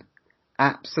Bacon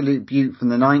absolute beaut from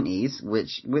the 90s,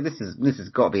 which, well, this has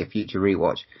got to be a future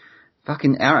rewatch.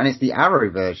 Fucking Arrow, and it's the Arrow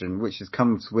version, which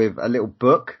comes with a little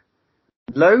book,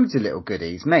 loads of little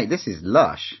goodies, mate. This is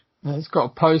lush. Yeah, it's got a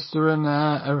poster in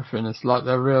there, everything. It's like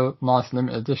they're real nice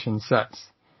limited edition sets.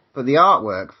 But the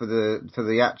artwork for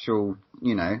the actual,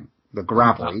 the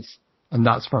graboids, And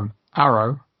that's from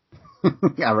Arrow.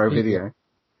 Arrow Video,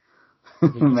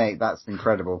 mate. That's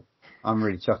incredible. I'm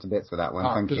really chuffed to bits with that one.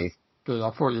 Oh, Thank good. you. Good.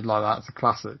 I thought you'd like that. It's a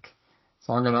classic.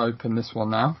 So I'm going to open this one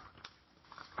now.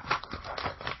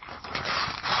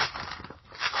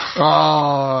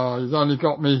 Oh, he's only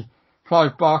got me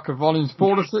Clive Barker volumes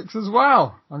 4 to 6 as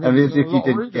well. I'm And gonna as do a if you lot of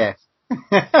didn't reading. guess.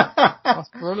 That's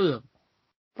brilliant.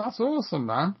 That's awesome,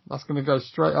 man. That's going to go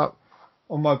straight up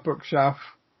on my bookshelf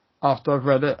after I've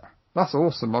read it. That's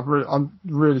awesome. I'm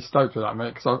really stoked with that,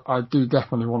 mate, because I do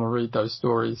definitely want to read those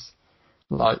stories.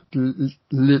 Like,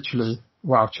 literally,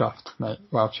 wow chuffed, mate.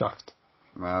 Wow chuffed.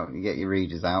 Well, you get your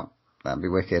readers out. That'd be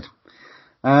wicked.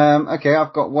 Okay,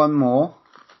 I've got one more.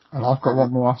 And I've got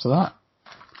one more after that.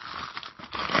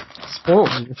 Spoiled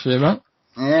me this year, mate.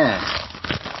 Yeah.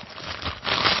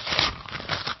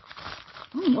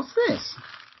 What's this?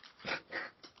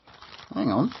 Hang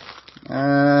on.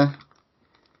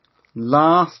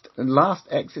 Last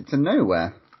exit to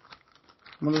nowhere.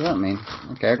 What does that mean?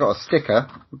 Okay, I got a sticker.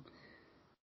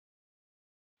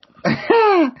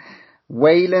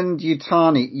 Wayland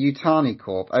Yutani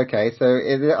Corp. Okay, so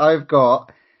I've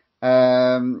got,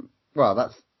 well,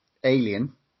 that's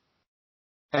Alien.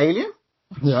 Alien?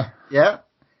 Yeah. Yeah.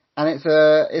 And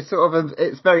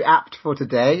it's very apt for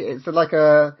today. It's like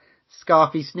a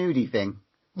scarfy snooty thing.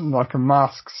 Like a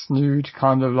mask snood,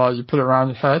 kind of like you put it around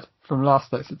your head from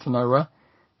Last Exit to Nowhere,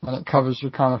 and it covers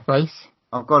your kind of face.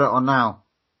 I've got it on now.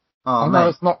 Oh, I know mate.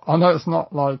 it's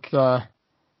not like a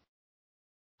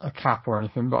cap or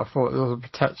anything, but I thought it would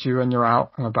protect you when you're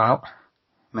out and about.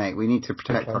 Mate, we need to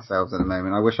protect ourselves at the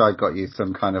moment. I wish I'd got you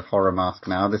some kind of horror mask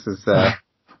now. This is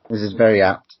very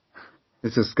apt.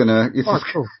 This is gonna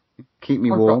Cool. keep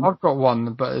me warm. I've got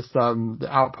one, but it's the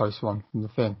Outpost one from the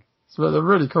thing. So they're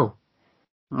really cool.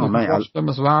 Oh, You mate, can watch them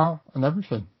as well and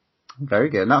everything. very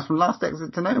good. And that's from Last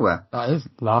Exit to Nowhere. That is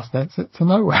Last Exit to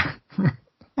Nowhere.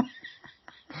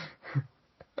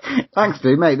 Thanks,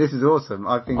 dude, mate. This is awesome.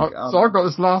 I think. So I've got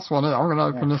this last one. I'm going to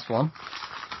open this one.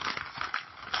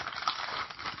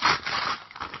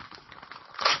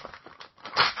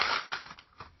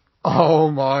 Oh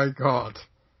my god.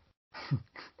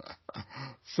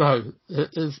 So,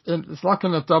 it's like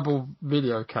in a double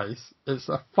video case. It's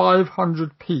a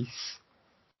 500 piece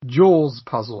Jaws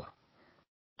puzzle.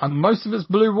 And most of it's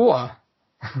blue water.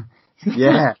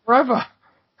 Yeah. Forever.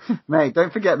 Mate,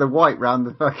 don't forget the white round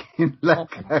the fucking leg.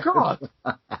 Oh my god.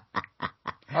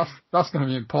 That's going to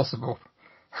be impossible.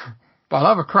 But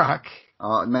I'll have a crack.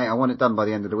 Oh, mate, I want it done by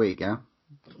the end of the week, yeah?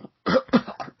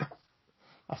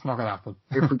 That's not going to happen.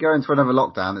 If we go into another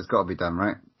lockdown, it's got to be done,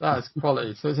 right? That is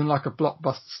quality. So it's in like a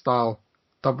Blockbuster style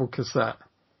double cassette.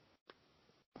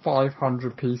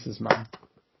 500 pieces, man.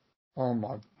 Oh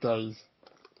my days.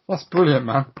 That's brilliant,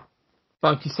 man.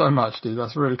 Thank you so much, dude.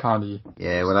 That's really kind of you.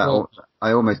 Yeah, well,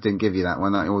 I almost didn't give you that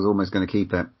one. I was almost going to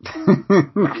keep it.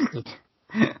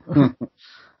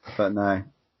 But no.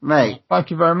 Mate.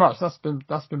 Thank you very much. That's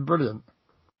been brilliant.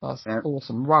 That's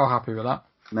awesome. Well happy with that.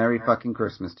 Merry fucking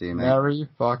Christmas to you, mate. Merry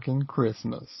fucking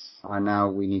Christmas. And now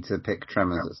we need to pick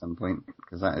Tremors at some point,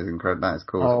 because that is incredible. That is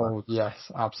cool. Oh, yes,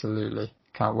 absolutely.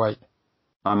 Can't wait.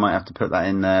 I might have to put that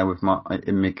in there with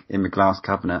in my glass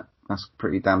cabinet. That's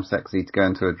pretty damn sexy to go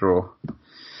into a drawer.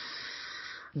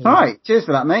 Yeah. Alright, cheers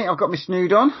for that, mate. I've got my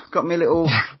snood on. Got me little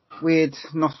weird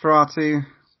Nosferatu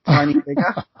tiny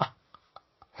figure.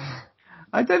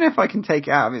 I don't know if I can take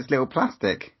it out of its little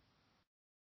plastic.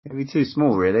 It'd be too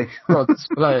small, really. Well,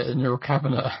 display it in your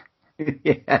cabinet.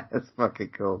 Yeah, that's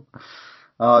fucking cool.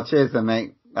 Oh, cheers then,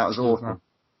 mate. That was awesome. Man.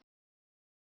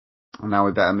 And now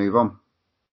we better move on.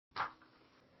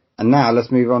 And now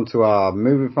let's move on to our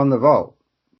Moving from the Vault.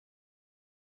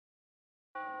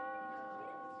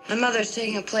 My mother's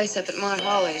taking a place up at Mont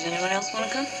Holly. Does anyone else want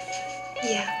to come?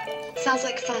 Yeah, sounds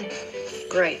like fun.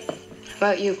 Great. How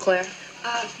about you, Claire?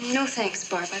 No thanks,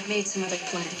 Barb. I've made some other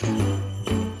plans.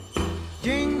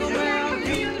 Jingle bell,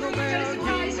 jingle bell,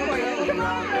 jingle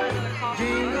bell,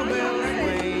 jingle bells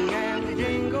swing and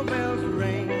jingle bells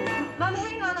ring. Mom,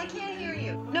 hang on, I can't hear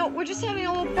you. No, we're just having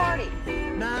a little party.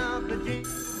 Now the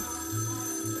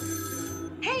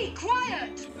Hey,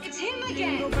 quiet! It's him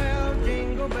again.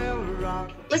 jingle bell rock.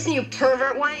 Listen, you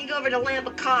pervert, why don't you go over to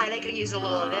Lambakai? They could use a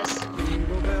little of this.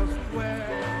 Jingle bells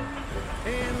square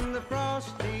in the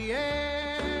frosty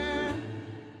air.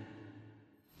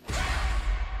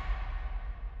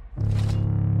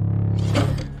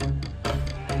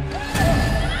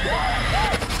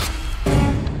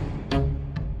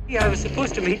 Yeah, I was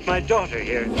supposed to meet my daughter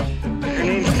here. Her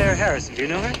name's Claire Harrison. Do you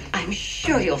know her? I'm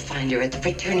sure you'll find her at the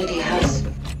fraternity house.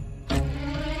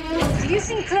 Have you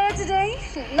seen Claire today?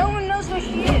 No one knows where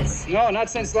she is. No, not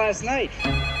since last night.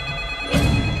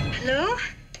 Hello?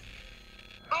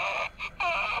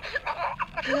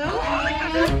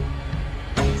 Hello?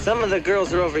 Some of the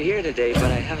girls are over here today,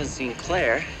 but I haven't seen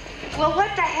Claire. Well,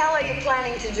 what the hell are you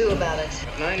planning to do about it?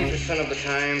 90% of the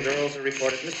time, girls are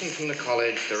reported missing from the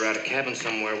college. They're at a cabin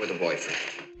somewhere with a boyfriend.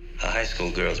 A high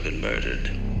school girl's been murdered.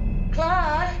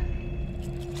 Claude?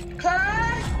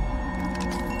 Claude?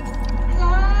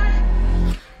 Claude?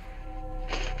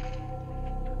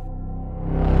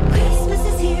 Christmas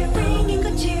is here, bringing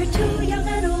good cheer to young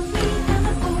and old, meet and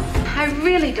old. I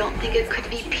really don't think it could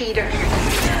be Peter.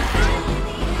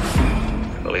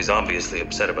 Well, he's obviously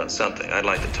upset about something. I'd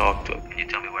like to talk to him. Can you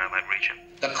tell me where I might reach him?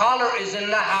 The caller is in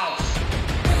the house.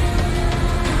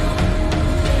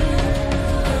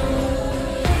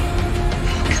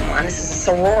 Come on, this is a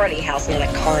sorority house, not a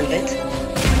convent.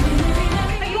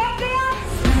 Are you up there?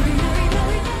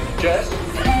 Jess?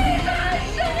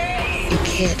 You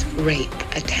can't rape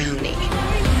a townie.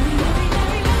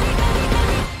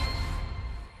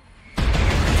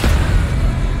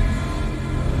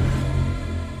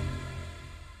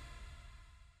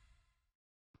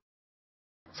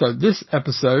 So this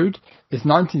episode is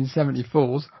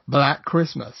 1974's Black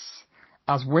Christmas.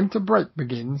 As winter break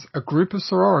begins, a group of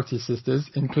sorority sisters,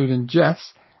 including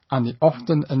Jess and the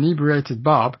often inebriated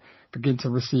Barb, begin to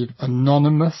receive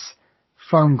anonymous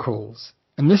phone calls.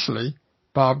 Initially,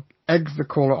 Barb eggs the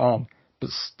caller on, but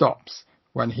stops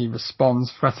when he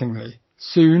responds threateningly.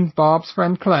 Soon, Barb's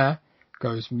friend Claire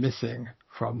goes missing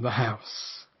from the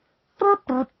house.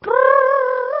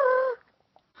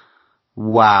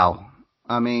 Wow.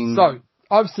 I mean... So,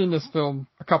 I've seen this film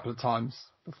a couple of times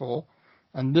before,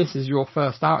 and this is your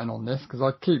first outing on this, because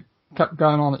I kept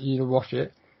going on at you to watch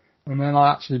it, and then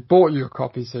I actually bought you a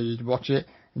copy so you'd watch it,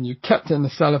 and you kept it in the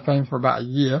cellophane for about a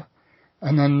year,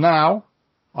 and then now,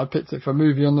 I picked it for a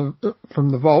movie from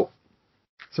the vault,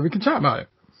 so we can chat about it.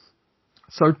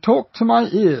 So talk to my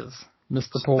ears,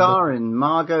 Mr. Paul. Starring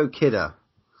Margot Kidder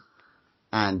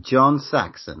and John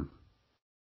Saxon.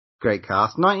 Great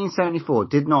cast. 1974,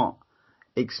 did not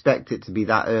expect it to be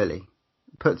that early.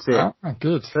 Puts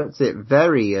it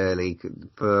very early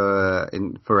for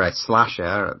a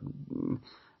slasher.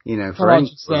 You know, for I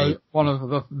should say one of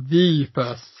the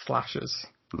first slashers.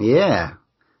 Yeah.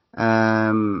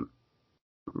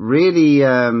 Really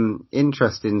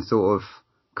interesting sort of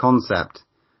concept.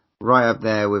 Right up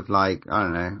there with, like, I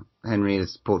don't know,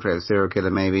 Henrietta's Portrait of a Serial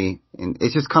Killer maybe.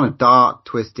 It's just kind of dark,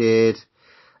 twisted,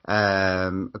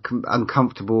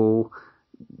 uncomfortable,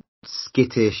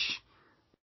 skittish,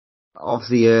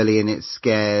 obviously early in its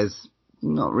scares.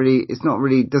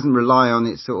 Doesn't rely on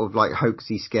its sort of like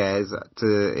hoaxy scares.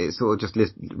 It sort of just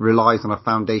relies on a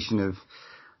foundation of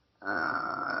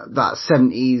that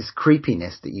 70s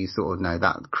creepiness that you sort of know,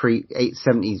 that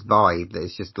 70s vibe that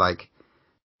is just like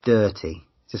dirty.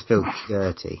 Just feels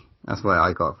dirty. That's what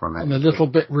I got from it. And a little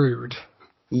bit rude.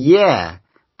 Yeah,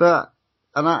 but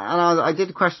I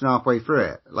did question halfway through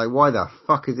it, like, why the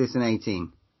fuck is this an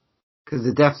 18? Because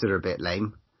the deaths are a bit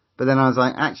lame. But then I was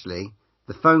like, actually,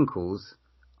 the phone calls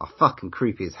are fucking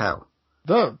creepy as hell.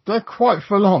 They're quite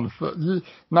full on.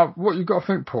 Now, what you've got to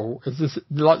think, Paul, is this,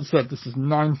 like you said, this is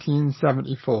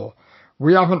 1974.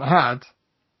 We haven't had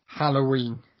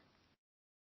Halloween.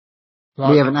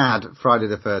 We haven't had Friday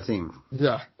the 13th.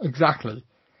 Yeah, exactly.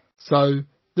 So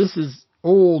this is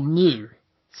all new.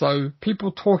 So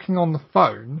people talking on the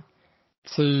phone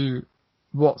to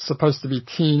what's supposed to be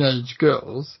teenage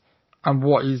girls and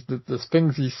what is the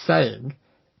things he's saying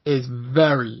is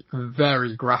very,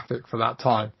 very graphic for that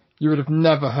time. You would have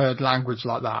never heard language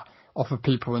like that off of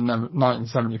people in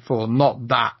 1974. Not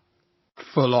that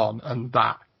full on and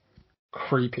that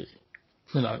creepy,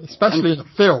 especially in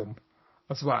a film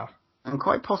as well. And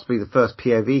quite possibly the first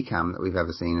POV cam that we've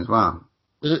ever seen as well.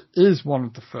 It is one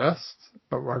of the first,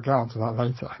 but we'll get onto that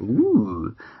later.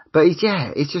 Ooh. But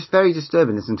it's just very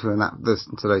disturbing listening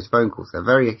to those phone calls. They're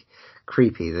very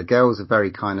creepy. The girls are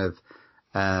very kind of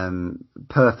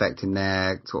perfect in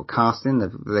their sort of casting.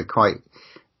 They're quite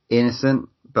innocent,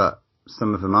 but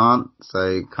some of them aren't.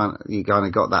 So you kind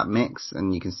of got that mix,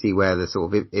 and you can see where the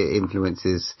sort of it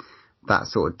influences that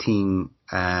sort of teen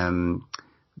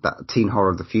horror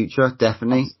of the future.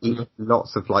 Definitely.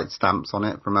 Lots of like stamps on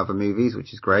it from other movies,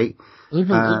 which is great.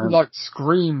 Even like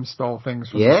Scream style things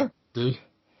from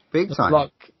big time.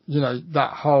 Like,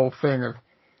 that whole thing of,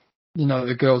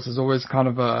 the girls, there's always kind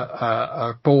of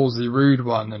a ballsy, rude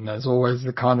one, and there's always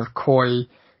the kind of coy,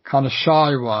 kind of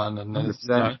shy one, and there's,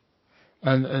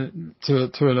 and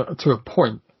to a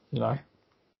point,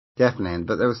 Definitely,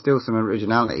 but there was still some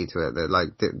originality to it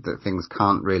that things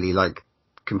can't really like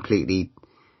completely,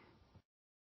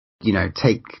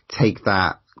 take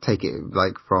it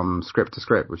like from script to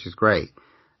script, which is great.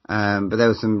 But there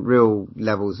were some real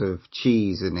levels of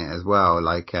cheese in it as well,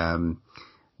 like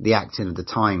the acting of the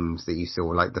times that you saw,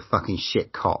 like the fucking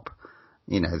shit cop.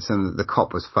 The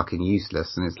cop was fucking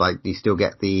useless, and it's like you still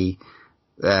get the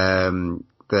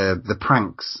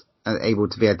pranks, able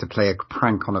to play a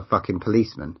prank on a fucking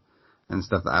policeman and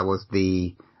stuff. That was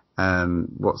the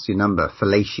what's your number,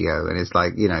 fellatio, and it's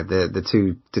like the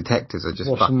two detectives are just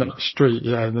fucking the street,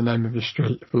 the name of the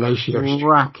street, fellatio,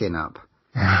 racking up.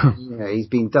 He's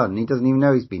been done. He doesn't even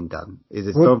know he's been done. Is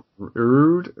it so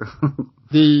rude?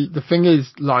 The thing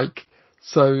is, like,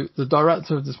 so the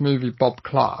director of this movie, Bob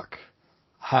Clark,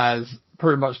 has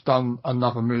pretty much done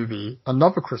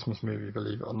another Christmas movie,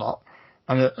 believe it or not,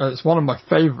 and it's one of my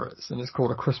favourites, and it's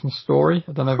called A Christmas Story.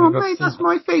 I don't know if you've ever seen that's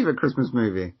my favourite Christmas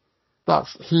movie.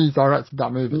 He directed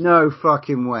that movie. No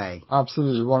fucking way.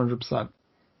 Absolutely, 100%.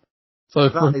 So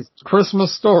for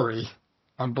Christmas Story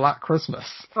and Black Christmas.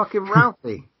 Fucking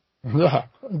Ralphie. Yeah,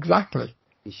 exactly.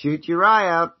 You shoot your eye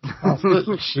out. That's it.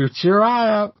 You shoot your eye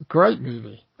out. Great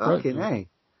movie. Fucking A.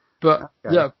 But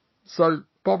so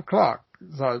Bob Clark,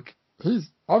 I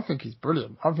think he's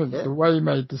brilliant. I think the way he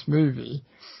made this movie,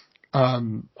 a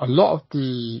lot of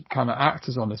the kind of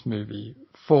actors on this movie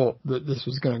thought that this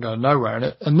was going to go nowhere,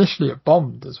 and initially it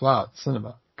bombed as well at the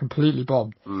cinema, completely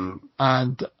bombed,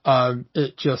 and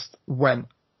it just went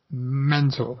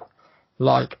mental,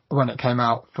 like when it came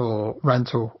out for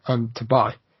rental to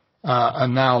buy,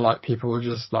 and now like people are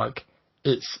just like,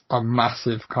 it's a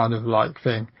massive kind of like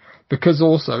thing, because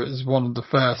also it's one of the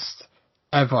first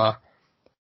ever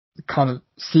kind of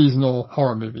seasonal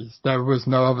horror movies. There was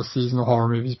no other seasonal horror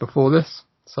movies before this,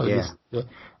 so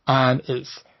and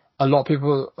it's a lot of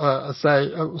people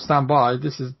stand by.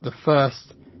 This is the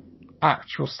first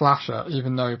actual slasher,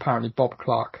 even though apparently Bob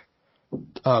Clark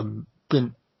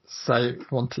didn't say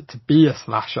want it to be a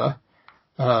slasher.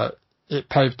 It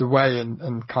paved the way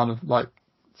and kind of like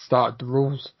started the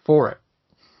rules for it.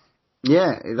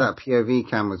 Yeah, that POV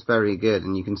cam was very good,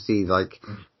 and you can see like,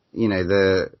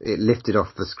 it lifted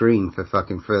off the screen for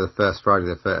the first Friday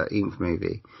the 13th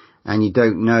movie. And you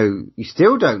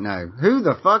still don't know who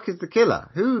the fuck is the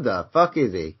killer. Who the fuck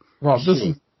is he? Well,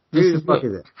 who the fuck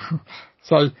is it?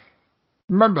 So,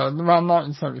 remember, around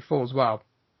 1974 as well,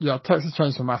 Texas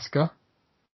Chainsaw Massacre.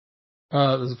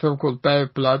 There's a film called Bay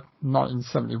of Blood,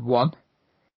 1971.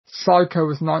 Psycho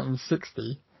was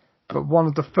 1960, but one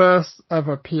of the first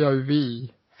ever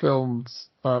POV films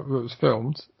that was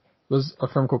filmed was a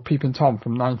film called Peeping Tom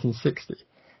from 1960.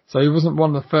 So he wasn't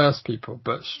one of the first people,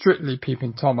 but strictly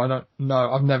Peeping Tom, I don't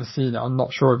know. I've never seen it. I'm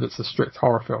not sure if it's a strict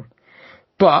horror film.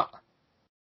 But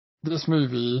this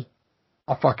movie,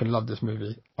 I fucking love this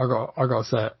movie. I gotta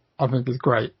say it. I think it's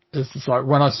great. It's just like,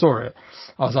 when I saw it,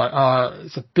 I was like,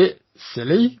 it's a bit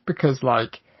silly because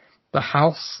like the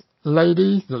house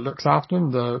lady that looks after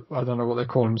him, I don't know what they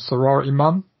call him, sorority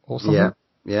mum or something.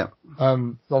 Yeah.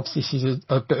 Obviously she's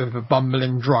a bit of a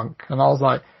bumbling drunk, and I was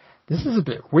like, this is a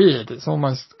bit weird. It's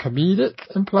almost comedic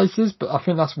in places, but I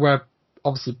think that's where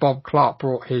obviously Bob Clark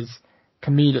brought his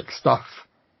comedic stuff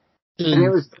in. And it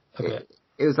was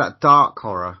that dark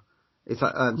horror. It's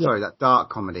like, that dark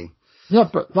comedy. Yeah,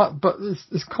 but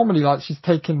it's comedy. Like she's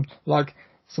taken like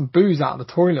some booze out of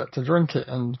the toilet to drink it,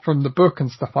 and from the book and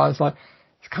stuff. I was like,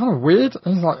 it's kind of weird.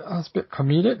 And it's like, that's a bit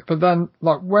comedic. But then,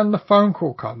 like when the phone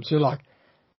call comes, you're like,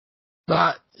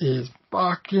 that is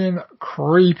fucking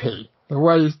creepy. The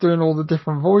way he's doing all the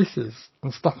different voices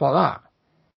and stuff like that.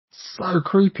 So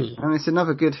creepy. And it's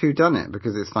another good whodunit,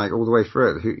 because it's like all the way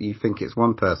through it. You think it's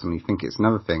one person, you think it's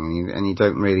another thing, and you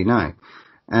don't really know.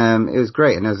 It was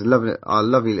great, and there was a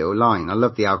lovely little line. I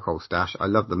love the alcohol stash. I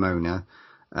love the Mona.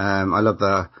 I love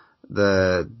the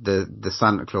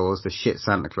Santa Claus, the shit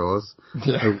Santa Claus.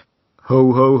 Yeah.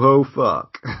 Ho, ho, ho,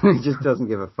 fuck. He just doesn't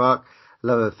give a fuck.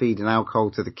 Love her feeding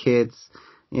alcohol to the kids.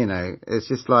 You know, it's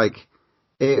just like,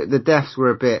 the deaths were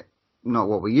a bit not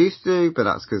what we used to, but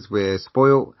that's because we're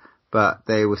spoilt. But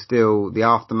they were still, the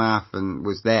aftermath and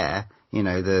was there. You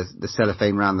know, the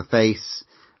cellophane round the face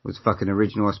was fucking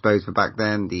original, I suppose, for back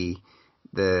then. The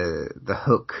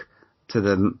hook to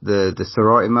the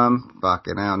sorority mum,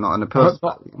 fucking hell, not on the puss.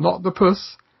 Not the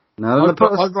puss. No, on the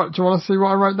puss. Do you want to see what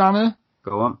I wrote down here?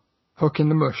 Go on. Hook in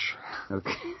the mush.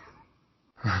 Okay.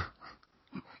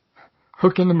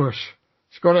 Hook in the mush.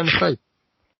 She got it in the face.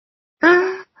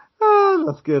 Oh,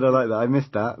 that's good. I like that. I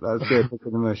missed that. That was good. Hook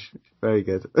in the mush. Very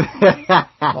good.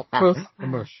 Not puss, the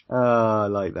mush. Oh, I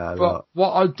like that a lot.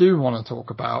 What I do want to talk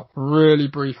about, really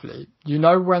briefly, you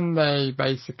know when they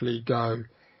basically go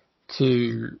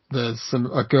to,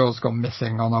 a girl's gone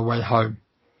missing on her way home.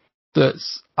 I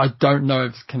don't know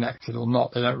if it's connected or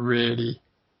not. They don't really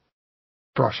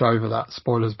brush over that.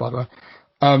 Spoilers, by the way.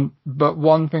 But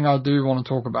one thing I do want to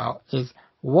talk about is,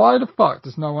 why the fuck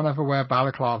does no one ever wear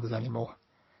balaclavas anymore?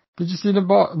 Did you see the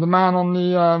man on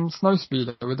the snow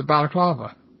speeder with the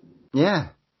balaclava? Yeah.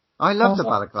 I loved the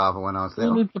balaclava when I was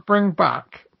little. They need to bring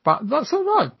back, but that's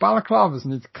alright. Balaclavas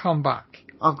need to come back.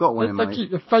 I've got one in my... They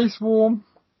keep your face warm.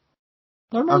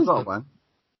 They're amazing. I've got one.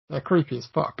 They're creepy as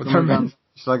fuck, but they're amazing.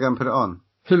 Should I go and put it on?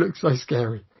 He looks so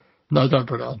scary. No, don't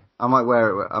put it on. I might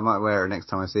wear it next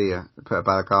time I see you. Put a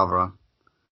balaclava on.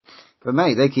 But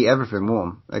mate, they keep everything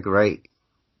warm. They're great.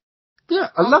 Yeah.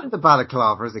 I loved the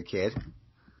balaclava as a kid.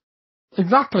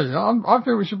 Exactly. I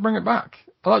think we should bring it back.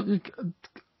 I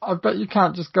bet you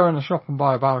can't just go in a shop and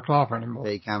buy a balaclava anymore.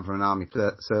 Yeah, you can from an army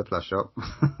surplus shop.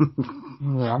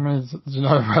 Yeah, I mean, do you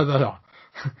know where they are?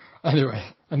 Anyway,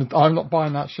 and I'm not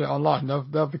buying that shit online.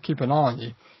 They'll be keeping an eye on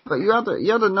you. But you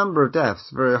had a number of deaths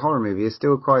for a horror movie. It's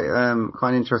still quite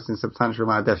interesting, substantial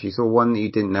amount of deaths. You saw one that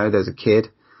you didn't know. There's a kid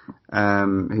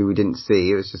who we didn't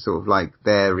see. It was just sort of like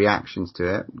their reactions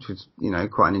to it, which was, you know,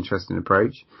 quite an interesting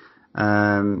approach.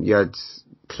 You had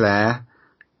Claire,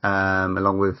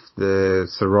 along with the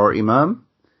sorority mum.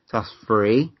 So that's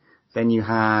 3. Then you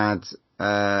had,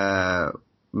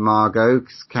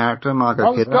 Margot's character,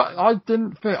 Margot Kidder.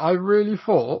 I really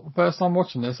thought, first time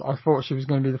watching this, I thought she was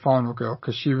going to be the final girl,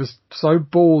 because she was so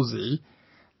ballsy,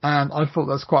 and I thought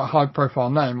that's quite a high profile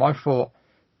name. I thought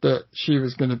that she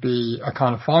was going to be a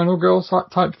kind of final girl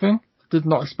type thing. Did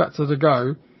not expect her to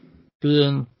go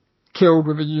being killed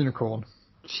with a unicorn.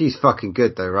 She's fucking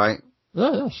good though, right?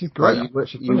 Yeah, she's great.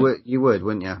 Right, you would,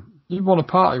 wouldn't you? You'd want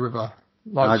to party with her.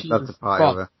 I'd love to party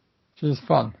with her. She's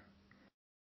fun.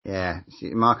 Yeah,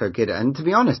 Margot Kidder. And to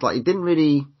be honest, like, you didn't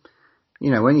really,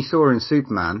 you know, when you saw her in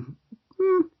Superman,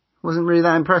 wasn't really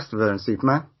that impressed with her in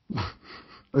Superman.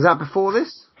 Was that before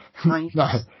this? No, it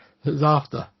was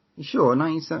after. You sure?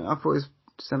 I thought it was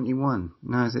 71.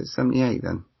 No, is it 78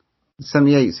 then?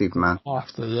 78 Superman.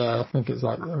 After, yeah, I think it's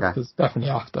like, it's definitely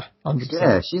after. 100%.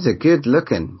 Yeah, she's a good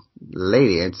looking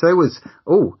lady. And so was,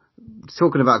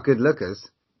 talking about good lookers,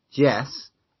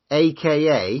 Jess,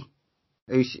 aka,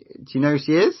 do you know who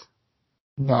she is?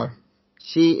 No.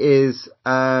 She is,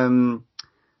 Bill's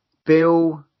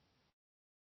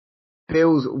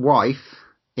wife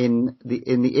in the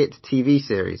It TV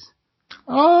series.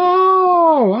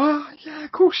 Oh, yeah,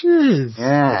 of course she is.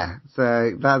 Yeah,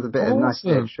 so that's a bit of nice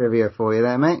bit of trivia for you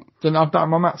there, mate. Didn't have that in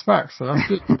my Matt's facts, so that's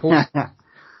good.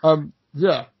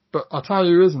 Yeah, but I'll tell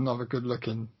you who is another good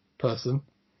looking person,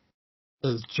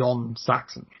 is John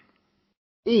Saxon.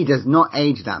 He does not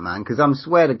age that man, because I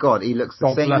swear to God, he looks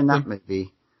the same in that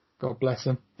movie. God bless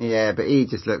him. Yeah, but he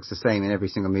just looks the same in every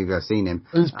single movie I've seen him.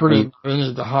 He's brilliant.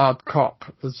 The hard cop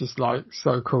is just like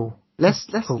so cool. Let's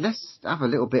have a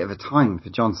little bit of a time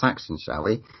for John Saxon, shall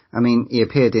we? I mean, he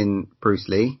appeared in Bruce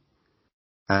Lee.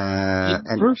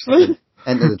 Bruce Lee?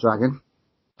 Enter the Dragon.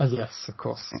 Yes, of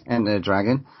course. Enter the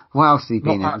Dragon. What else has he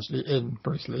been Not in? actually in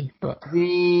Bruce Lee, but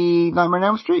The Nightmare on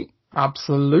Elm Street.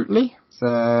 absolutely.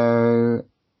 So,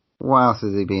 what else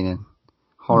has he been in?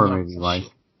 Horror Loads movie of wise.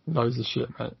 shit. Loads of shit,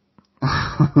 mate.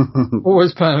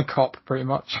 Always playing a cop, pretty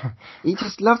much. He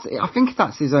just loves it. I think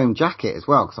that's his own jacket as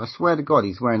well, because I swear to God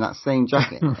he's wearing that same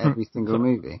jacket in every single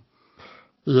movie.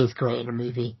 He is great in a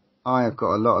movie. I have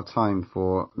got a lot of time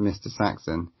for Mr.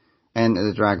 Saxon. Enter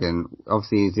the Dragon.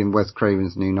 Obviously he's in Wes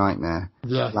Craven's New Nightmare.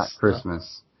 Yes. Black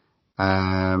Christmas. What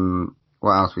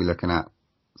else are we looking at?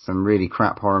 Some really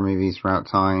crap horror movies throughout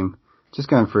time. Just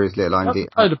going through his little You have idea.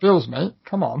 to pay the bills, mate.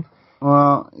 Come on.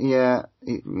 Well, yeah,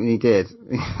 he did.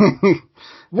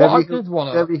 What I did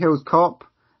want to... Beverly Hills Cop.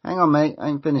 Hang on, mate. I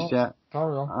ain't finished yet.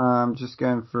 Carry on. Just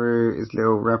going through his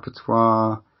little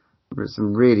repertoire. There's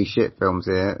some really shit films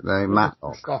here, though.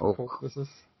 Matlock. This is...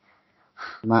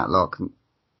 Matlock.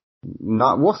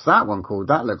 What's that one called?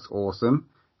 That looks awesome.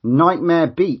 Nightmare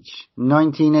Beach,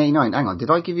 1989. Hang on,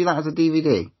 did I give you that as a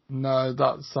DVD? No,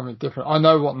 that's something different. I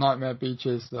know what Nightmare Beach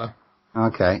is, though.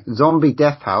 Okay. Zombie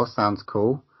Death House sounds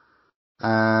cool.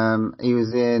 He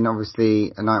was in,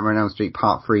 obviously, A Nightmare on Elm Street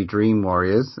Part 3 Dream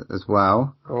Warriors as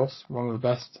well. Of course, one of the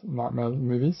best Nightmare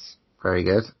movies. Very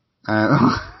good.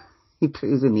 He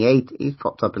was in the he's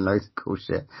popped up in loads of cool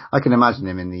shit. I can imagine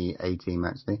him in the A-Team,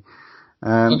 actually.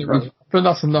 Anyway, but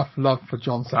that's enough love for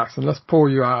John Saxon. Let's pull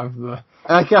you out of the...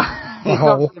 Okay. He's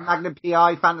hole. got Magnum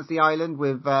P.I. Fantasy Island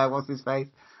with, what's his face?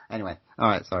 Anyway.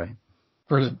 Alright, sorry.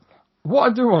 Brilliant.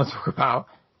 What I do want to talk about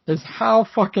is how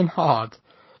fucking hard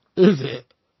is it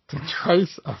to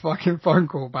trace a fucking phone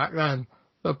call back then?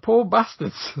 The poor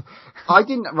bastards. Right,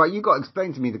 you got to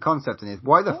explain to me the concept in this.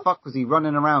 Why the fuck was he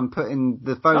running around putting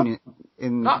the phone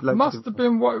in That must have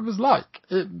been what it was like.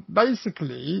 It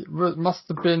basically must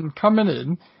have been coming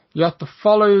in. You have to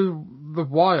follow the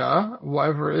wire,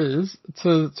 whatever it is,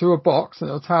 to a box, and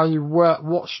it'll tell you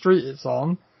what street it's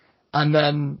on, and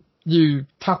then you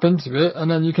tap into it,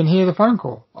 and then you can hear the phone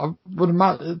call. I would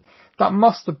imagine that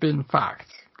must have been fact,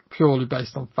 purely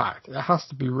based on fact. It has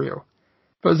to be real.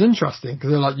 But it's interesting because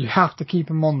they're like, you have to keep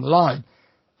him on the line,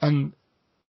 and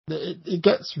it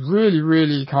gets really,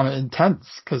 really kind of intense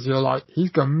because you're like,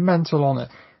 he's gone mental on it,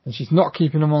 and she's not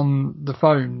keeping him on the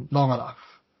phone long enough,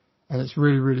 and it's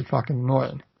really, really fucking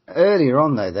annoying. Earlier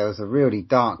on though, there was a really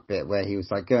dark bit where he was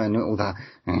like going all that,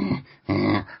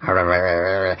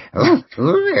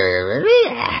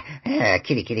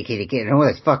 kitty, kitty, kitty, kitty, and all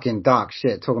this fucking dark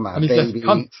shit talking about And a he baby. says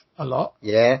cunt a lot.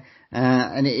 Yeah,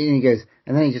 and he goes,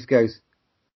 and then he just goes,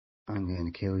 I'm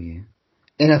going to kill you.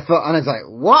 And it's like,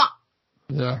 what?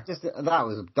 Yeah. Just, that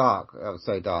was dark. That was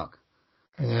so dark.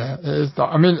 Yeah, it is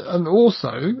dark. I mean, and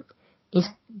also, it's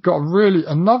got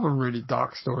another really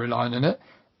dark storyline in it,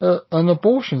 an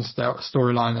abortion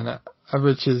storyline in it,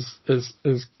 which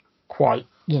is quite,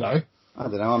 you know. I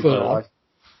don't know, I'm pro-life.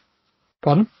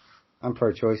 Pardon? I'm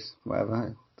pro-choice,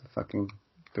 whatever. The fucking, do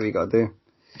what you gotta do.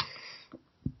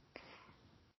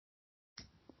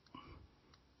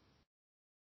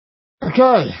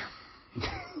 Okay.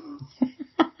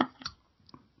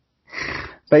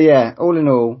 But yeah, all in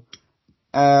all,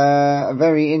 a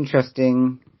very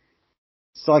interesting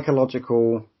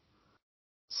psychological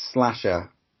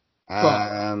slasher.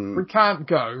 But we can't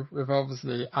go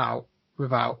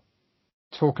without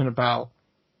talking about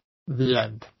the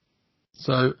end.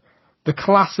 So the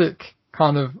classic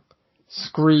kind of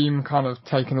Scream kind of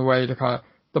taken away,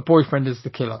 the boyfriend is the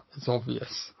killer. It's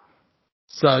obvious.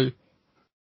 So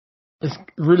it's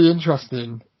really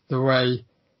interesting the way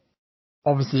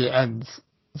obviously it ends.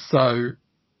 So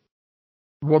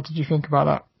what did you think about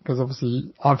that? Because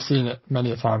obviously I've seen it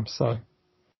many a time, so.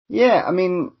 Yeah, I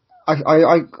mean,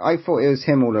 I thought it was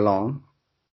him all along.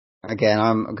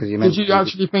 Again, because you mentioned. Did you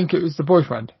actually think it was the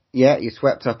boyfriend? Yeah, you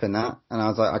swept up in that, and I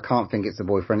was like, I can't think it's the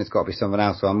boyfriend. It's got to be someone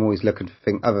else. So I'm always looking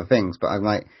for other things, but I'm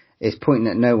like, it's pointing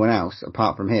at no one else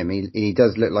apart from him. He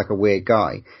does look like a weird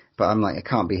guy, but I'm like, it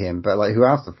can't be him. But like, who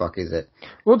else the fuck is it?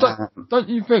 Well, don't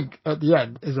you think at the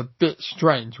end is a bit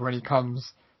strange when he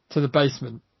comes to the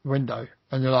basement window,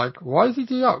 and you're like, why does he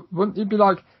do that? Wouldn't he be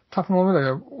like tapping on the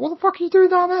window? Go, what the fuck are you doing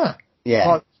down there? Yeah.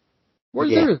 Like, what are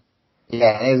you doing?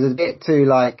 Yeah, it was a bit too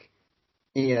like,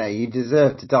 you know, you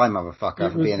deserve to die,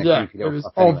 motherfucker, for being a creepy little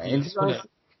fuck anyway.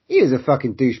 He was a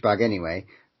fucking douchebag anyway.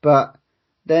 But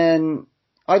then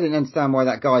I didn't understand why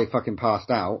that guy fucking passed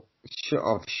out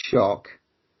of shock.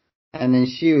 And then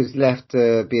she was left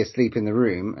to be asleep in the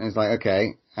room. And it's like,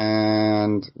 okay,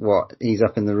 and what? He's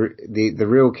up in the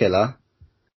real killer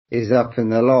is up in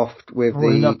the loft with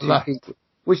the two people,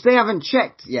 which they haven't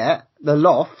checked yet. The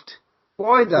loft.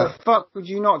 Why the fuck would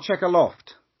you not check a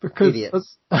loft? Because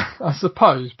idiots. I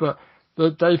suppose, but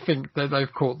they think that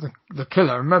they've caught the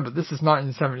killer. Remember, this is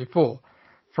 1974.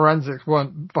 Forensics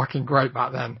weren't fucking great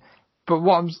back then. But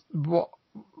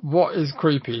what is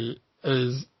creepy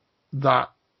is that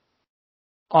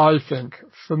I think,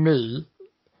 for me,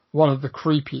 one of the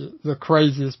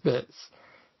craziest bits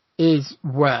is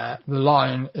where the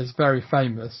line is very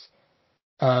famous,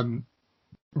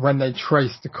 when they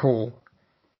trace the call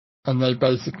and they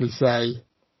basically say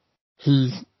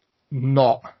he's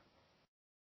not,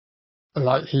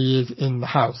 like, he is in the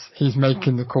house. He's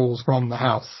making the calls from the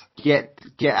house. Get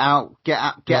out,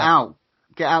 Jess,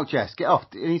 get off.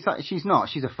 And he's like, she's not.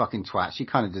 She's a fucking twat. She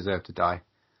kind of deserved to die.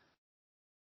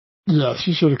 Yeah,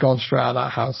 she should have gone straight out of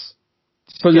that house.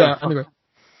 But yeah, anyway,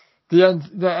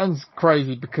 the end's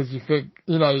crazy because you think,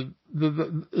 you know,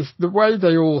 it's the way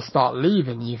they all start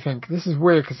leaving. You think this is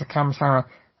weird because the camera's hanging around,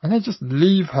 and they just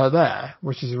leave her there,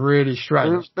 which is really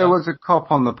strange. There was a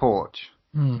cop on the porch.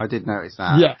 I did notice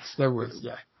that. Yes, there was.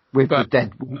 Yeah, with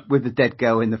the dead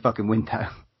girl in the fucking window.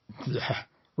 Yeah,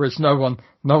 which no one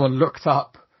looked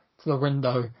up to the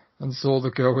window and saw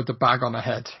the girl with the bag on her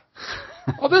head.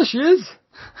 Oh, there she is.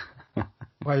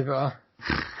 Wave at her.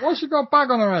 Why she got a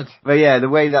bag on her head? But yeah, the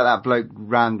way that bloke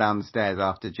ran down the stairs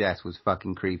after Jess was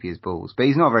fucking creepy as balls. But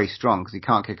he's not very strong because he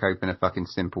can't kick open a fucking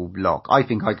simple lock. I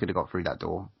think I could have got through that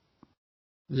door.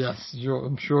 Yes,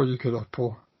 I'm sure you could have,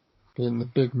 Paul. Being the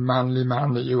big manly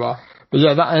man that you are. But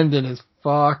yeah, that ending is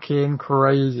fucking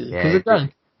crazy. Because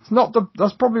again, it's not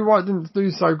that's probably why it didn't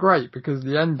do so great, because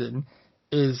the ending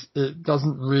it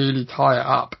doesn't really tie it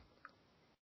up.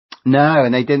 No,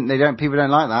 and people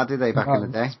don't like that, do they, back in the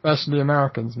day? Especially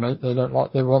Americans, mate. They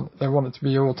want it to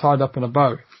be all tied up in a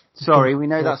bow. Sorry, we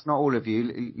know that's not all of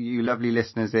you lovely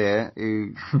listeners here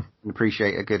who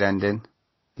appreciate a good ending.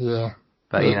 Yeah.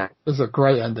 But, you know. It's a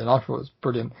great ending. I thought it was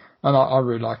brilliant. And I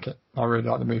really like it. I really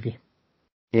like the movie.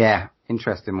 Yeah,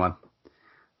 interesting one.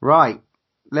 Right.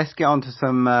 Let's get on to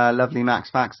some lovely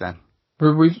Max facts then.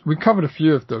 We covered a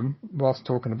few of them whilst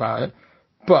talking about it.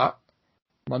 But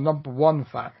my number one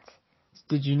fact,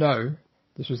 did you know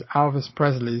this was Elvis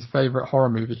Presley's favourite horror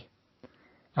movie?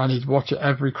 And he'd watch it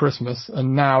every Christmas,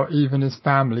 and now even his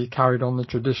family carried on the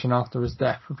tradition after his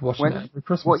death of watching it every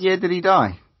Christmas. What year did he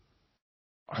die?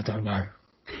 I don't know.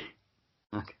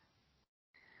 Okay.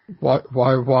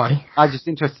 Why? I'm just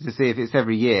interested to see if it's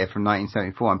every year from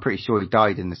 1974. I'm pretty sure he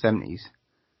died in the 70s.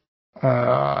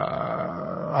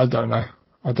 I don't know.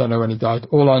 I don't know when he died.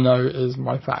 All I know is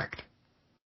my fact.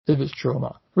 If it's true or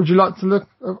not. Would you like to look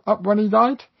up when he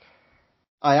died?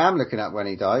 I am looking up when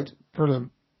he died.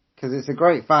 Brilliant. Because it's a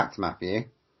great fact, Matthew.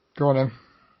 Go on then.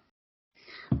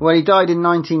 Well, he died in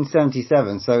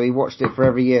 1977, so he watched it for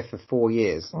every year for 4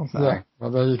 years. So. Yeah.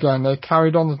 Well, there you go. And they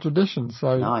carried on the tradition.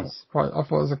 So nice. I thought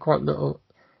it was a quite little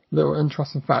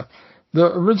interesting fact.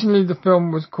 Originally the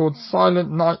film was called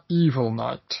Silent Night, Evil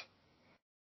Night.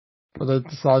 But they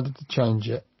decided to change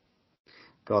it.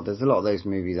 God, there's a lot of those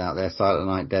movies out there. Silent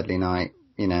Night, Deadly Night,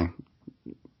 you know.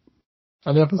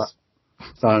 Any others?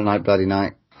 Silent Night, Bloody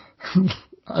Night.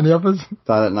 Any others?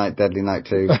 Silent Night, Deadly Night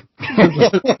 2.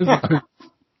 I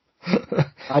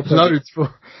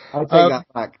take that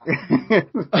back.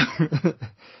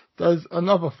 There's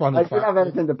another funny fact. I don't have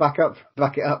anything to back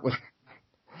it up with.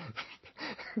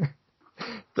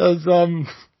 There's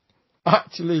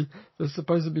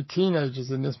supposed to be teenagers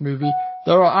in this movie.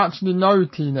 There are actually no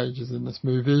teenagers in this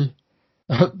movie.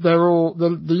 They're all,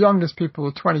 the youngest people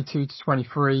are 22 to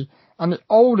 23, and the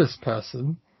oldest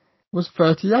person was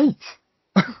 38.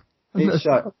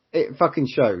 It fucking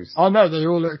shows. I know, they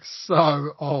all look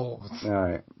so old.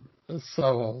 Right. It's so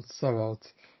old.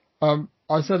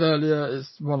 I said earlier,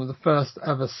 it's one of the first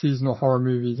ever seasonal horror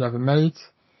movies ever made.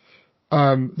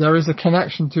 There is a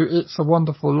connection to It's a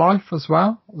Wonderful Life as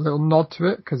well, a little nod to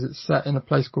it, because it's set in a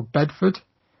place called Bedford,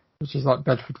 which is like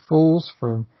Bedford Falls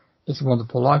from It's a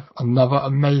Wonderful Life, another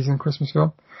amazing Christmas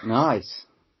film. Nice.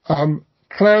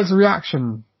 Claire's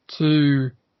reaction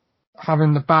to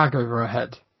having the bag over her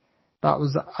head, that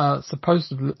was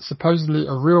supposedly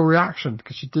a real reaction,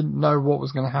 because she didn't know what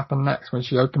was going to happen next when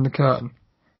she opened the curtain.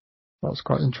 That was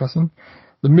quite interesting.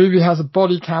 The movie has a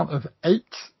body count of 8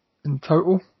 in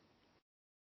total.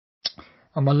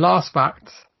 And my last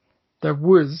fact, there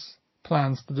was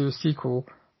plans to do a sequel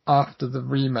after the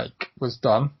remake was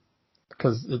done,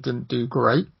 because it didn't do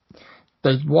great.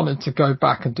 They wanted to go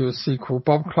back and do a sequel.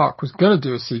 Bob Clark was going to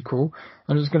do a sequel,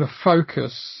 and it was going to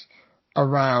focus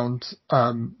around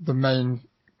the main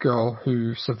girl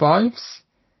who survives.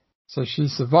 So she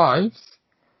survives,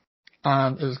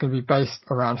 and it was going to be based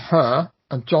around her,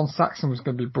 and John Saxon was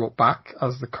going to be brought back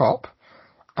as the cop,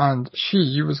 and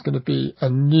she was going to be a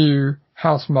new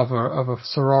house mother of a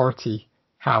sorority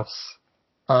house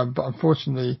But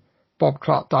unfortunately, Bob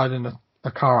Clark died in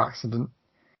a car accident,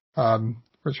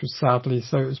 which was sadly,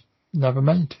 so it was never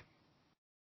made.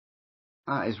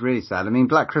 That is really sad. I mean,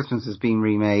 Black Christmas has been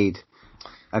remade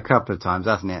a couple of times,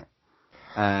 hasn't it?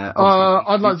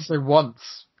 I'd like to say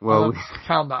once. Well,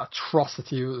 count that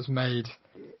atrocity that was made.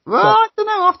 Well, I don't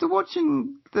know. After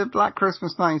watching the Black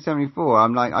Christmas 1974,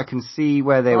 I'm like, I can see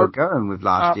where they were going with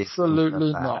last year.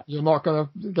 Absolutely not. You're not going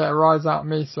to get a rise out of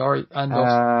me. Sorry. End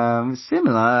of.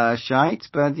 Similar shite,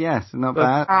 but yes, not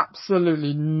bad.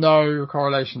 Absolutely no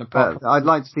correlation apart. But I'd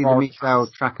like to see the Michelle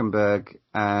Trachtenberg,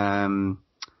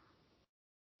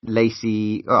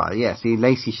 Lacey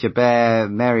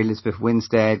Chabert, Mary Elizabeth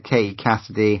Winstead, Katie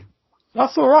Cassidy.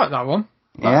 That's alright, that one.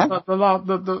 Yeah.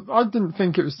 I didn't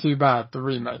think it was too bad, the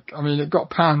remake. I mean, it got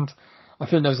panned. I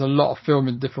think there's a lot of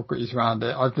filming difficulties around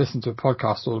it. I've listened to a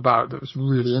podcast all about it that was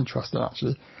really interesting,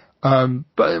 actually.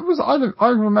 But it was, I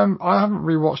remember, I haven't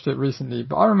rewatched it recently,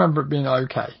 but I remember it being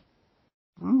okay.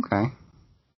 Okay.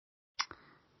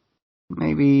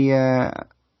 Maybe I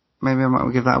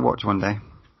might give that a watch one day.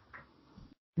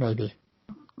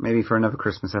 Maybe for another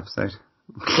Christmas episode.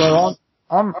 So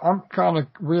I'm kind of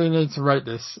really need to rate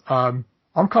this.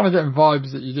 I'm kind of getting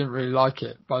vibes that you didn't really like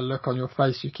it by the look on your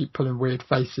face. You keep pulling weird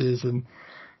faces and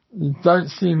you don't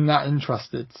seem that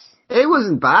interested. It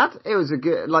wasn't bad. It was a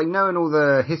good, like, knowing all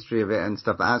the history of it and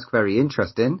stuff, that's very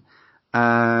interesting.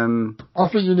 I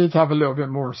think you need to have a little bit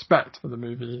more respect for the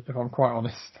movie, if I'm quite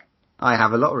honest. I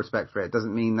have a lot of respect for it. It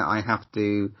doesn't mean that I have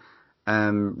to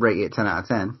rate it 10 out of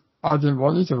 10. I didn't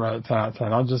want you to rate it 10 out of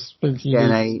 10. I just think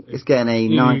it's getting a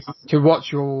nice... To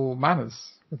watch your manners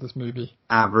with this movie.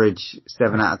 Average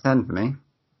 7 out of 10 for me.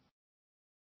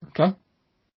 Okay.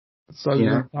 So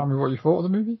you tell me what you thought of the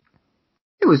movie?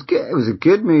 It was good. It was a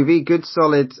good movie, good,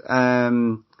 solid. I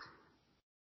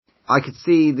could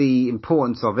see the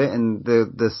importance of it and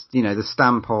the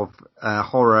stamp of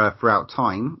horror throughout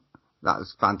time. That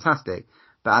was fantastic.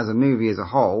 But as a movie as a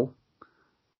whole,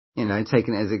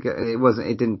 taking it as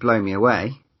it didn't blow me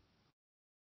away.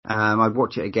 I'd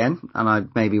watch it again, and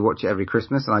I'd maybe watch it every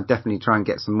Christmas, and I'd definitely try and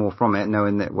get some more from it,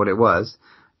 knowing that what it was.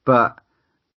 But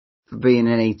for being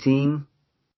an 18,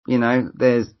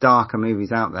 there's darker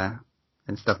movies out there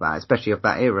and stuff like that, especially of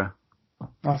that era.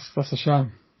 That's a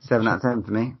shame. 7 out of 10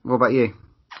 for me. What about you?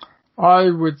 I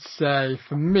would say,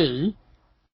 for me,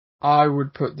 I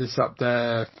would put this up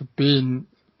there for being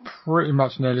pretty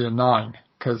much nearly a 9,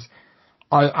 because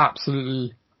I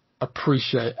absolutely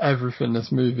appreciate everything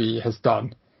this movie has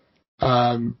done.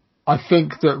 I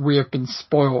think that we have been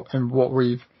spoilt in what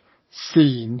we've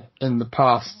seen in the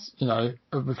past,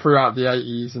 throughout the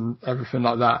 80s and everything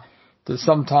like that, that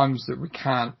sometimes that we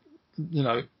can't,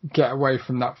 get away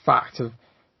from that fact of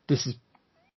this is,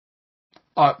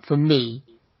 for me,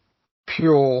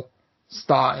 pure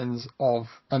startings of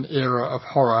an era of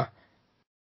horror.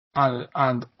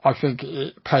 And I think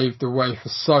it paved the way for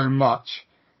so much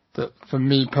that for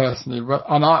me personally,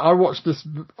 and I watched this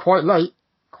quite late.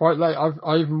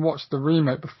 I even watched the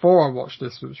remake before I watched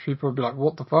this, which people would be like,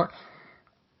 what the fuck?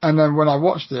 And then when I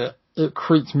watched it, it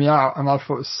creeped me out and I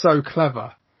thought it was so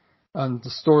clever. And the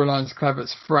storyline's clever,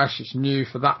 it's fresh, it's new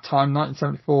for that time,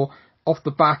 1974, off the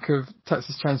back of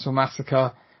Texas Chainsaw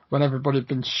Massacre, when everybody had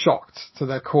been shocked to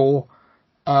their core.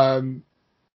 I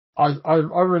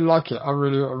really like it. I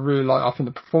really like it. I think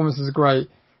the performances are great.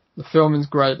 The filming's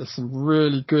great. There's some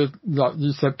really good, like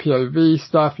you said, POV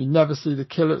stuff. You never see the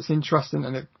killer. It's interesting,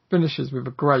 and it finishes with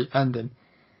a great ending.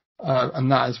 And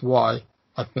that is why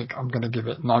I think I'm going to give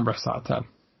it 9 breaths out of 10.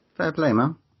 Fair play,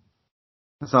 man.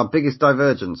 That's our biggest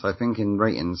divergence, I think, in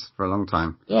ratings for a long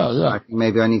time. Yeah. I think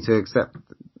maybe I need to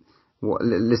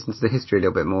listen to the history a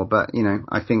little bit more, but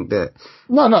I think that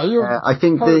I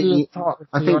think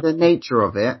the nature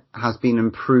of it has been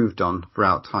improved on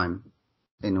throughout time.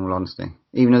 In all honesty,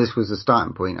 even though this was the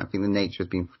starting point, I think the nature has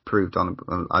been improved on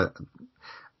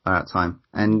throughout time.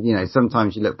 And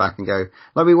sometimes you look back and go,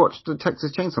 like we watched the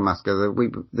Texas Chainsaw Massacre,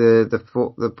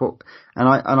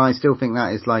 and I still think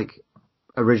that is like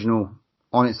original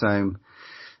on its own.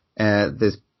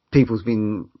 There's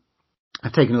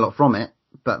have taken a lot from it.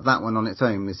 But that one on its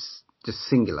own is just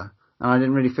singular. And I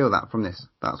didn't really feel that from this.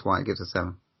 That's why it gives a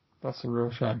 7. That's a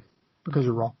real shame. Because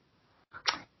you're wrong.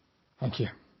 Thank you.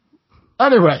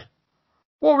 Anyway,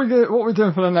 what are we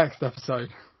doing for the next episode?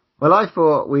 Well, I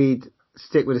thought we'd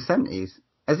stick with the 70s.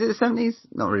 Is it the 70s?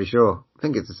 Not really sure. I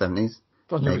think it's the 70s.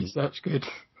 Done your research, good.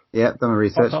 Yeah, done my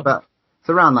research. But it's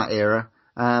around that era.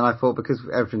 And I thought because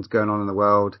everything's going on in the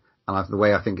world, and the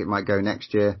way I think it might go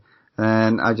next year,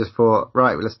 and I just thought,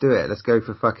 right, well, let's do it. Let's go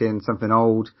for fucking something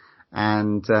old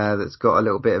and that's got a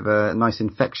little bit of a nice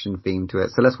infection theme to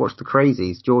it. So let's watch The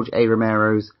Crazies. George A.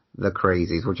 Romero's The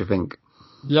Crazies. What do you think?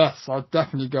 Yes, I'd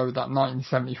definitely go with that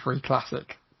 1973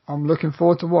 classic. I'm looking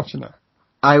forward to watching it.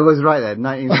 I was right there,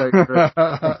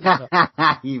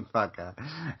 1973. You fucker.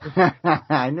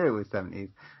 I knew it was 70s.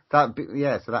 So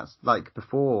that's like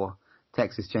before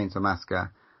Texas Chainsaw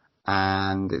Massacre,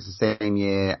 and it's the same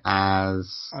year as...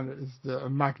 And it is the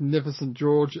magnificent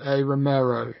George A.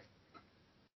 Romero.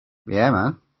 Yeah,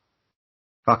 man.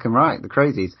 Fucking right, The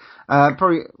Crazies.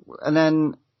 Probably, and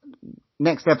then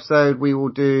next episode we will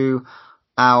do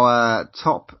our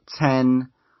top 10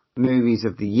 movies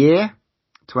of the year,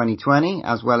 2020,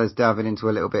 as well as delving into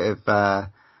a little bit of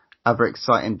other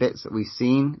exciting bits that we've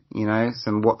seen, you know,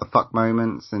 some what the fuck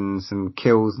moments and some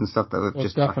kills and stuff that we've We'll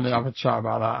just definitely have a chat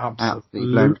about that.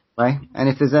 absolutely blown away. And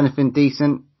if there's anything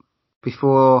decent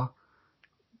before,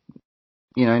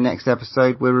 you know, next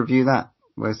episode, we'll review that.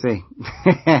 We'll see.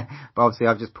 But obviously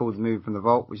I've just pulled the movie from the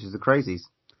vault, which is The Crazies,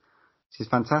 which is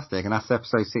fantastic. And that's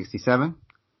episode 67.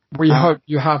 We hope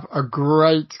you have a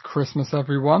great Christmas,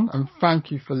 everyone, and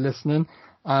thank you for listening.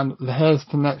 And here's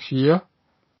to next year.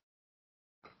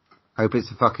 Hope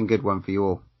it's a fucking good one for you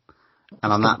all.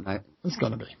 And on that note, it's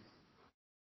gonna be.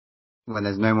 When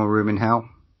there's no more room in hell.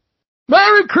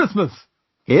 Merry Christmas!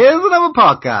 Here's another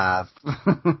podcast.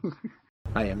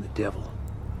 I am the devil,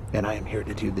 and I am here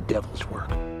to do the devil's work.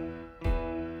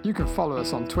 You can follow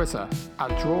us on Twitter at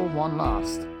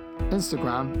DrawOneLast,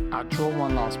 Instagram at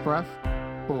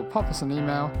DrawOneLastBreath, or pop us an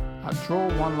email at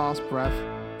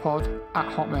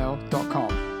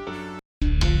DrawOneLastBreathPod@hotmail.com.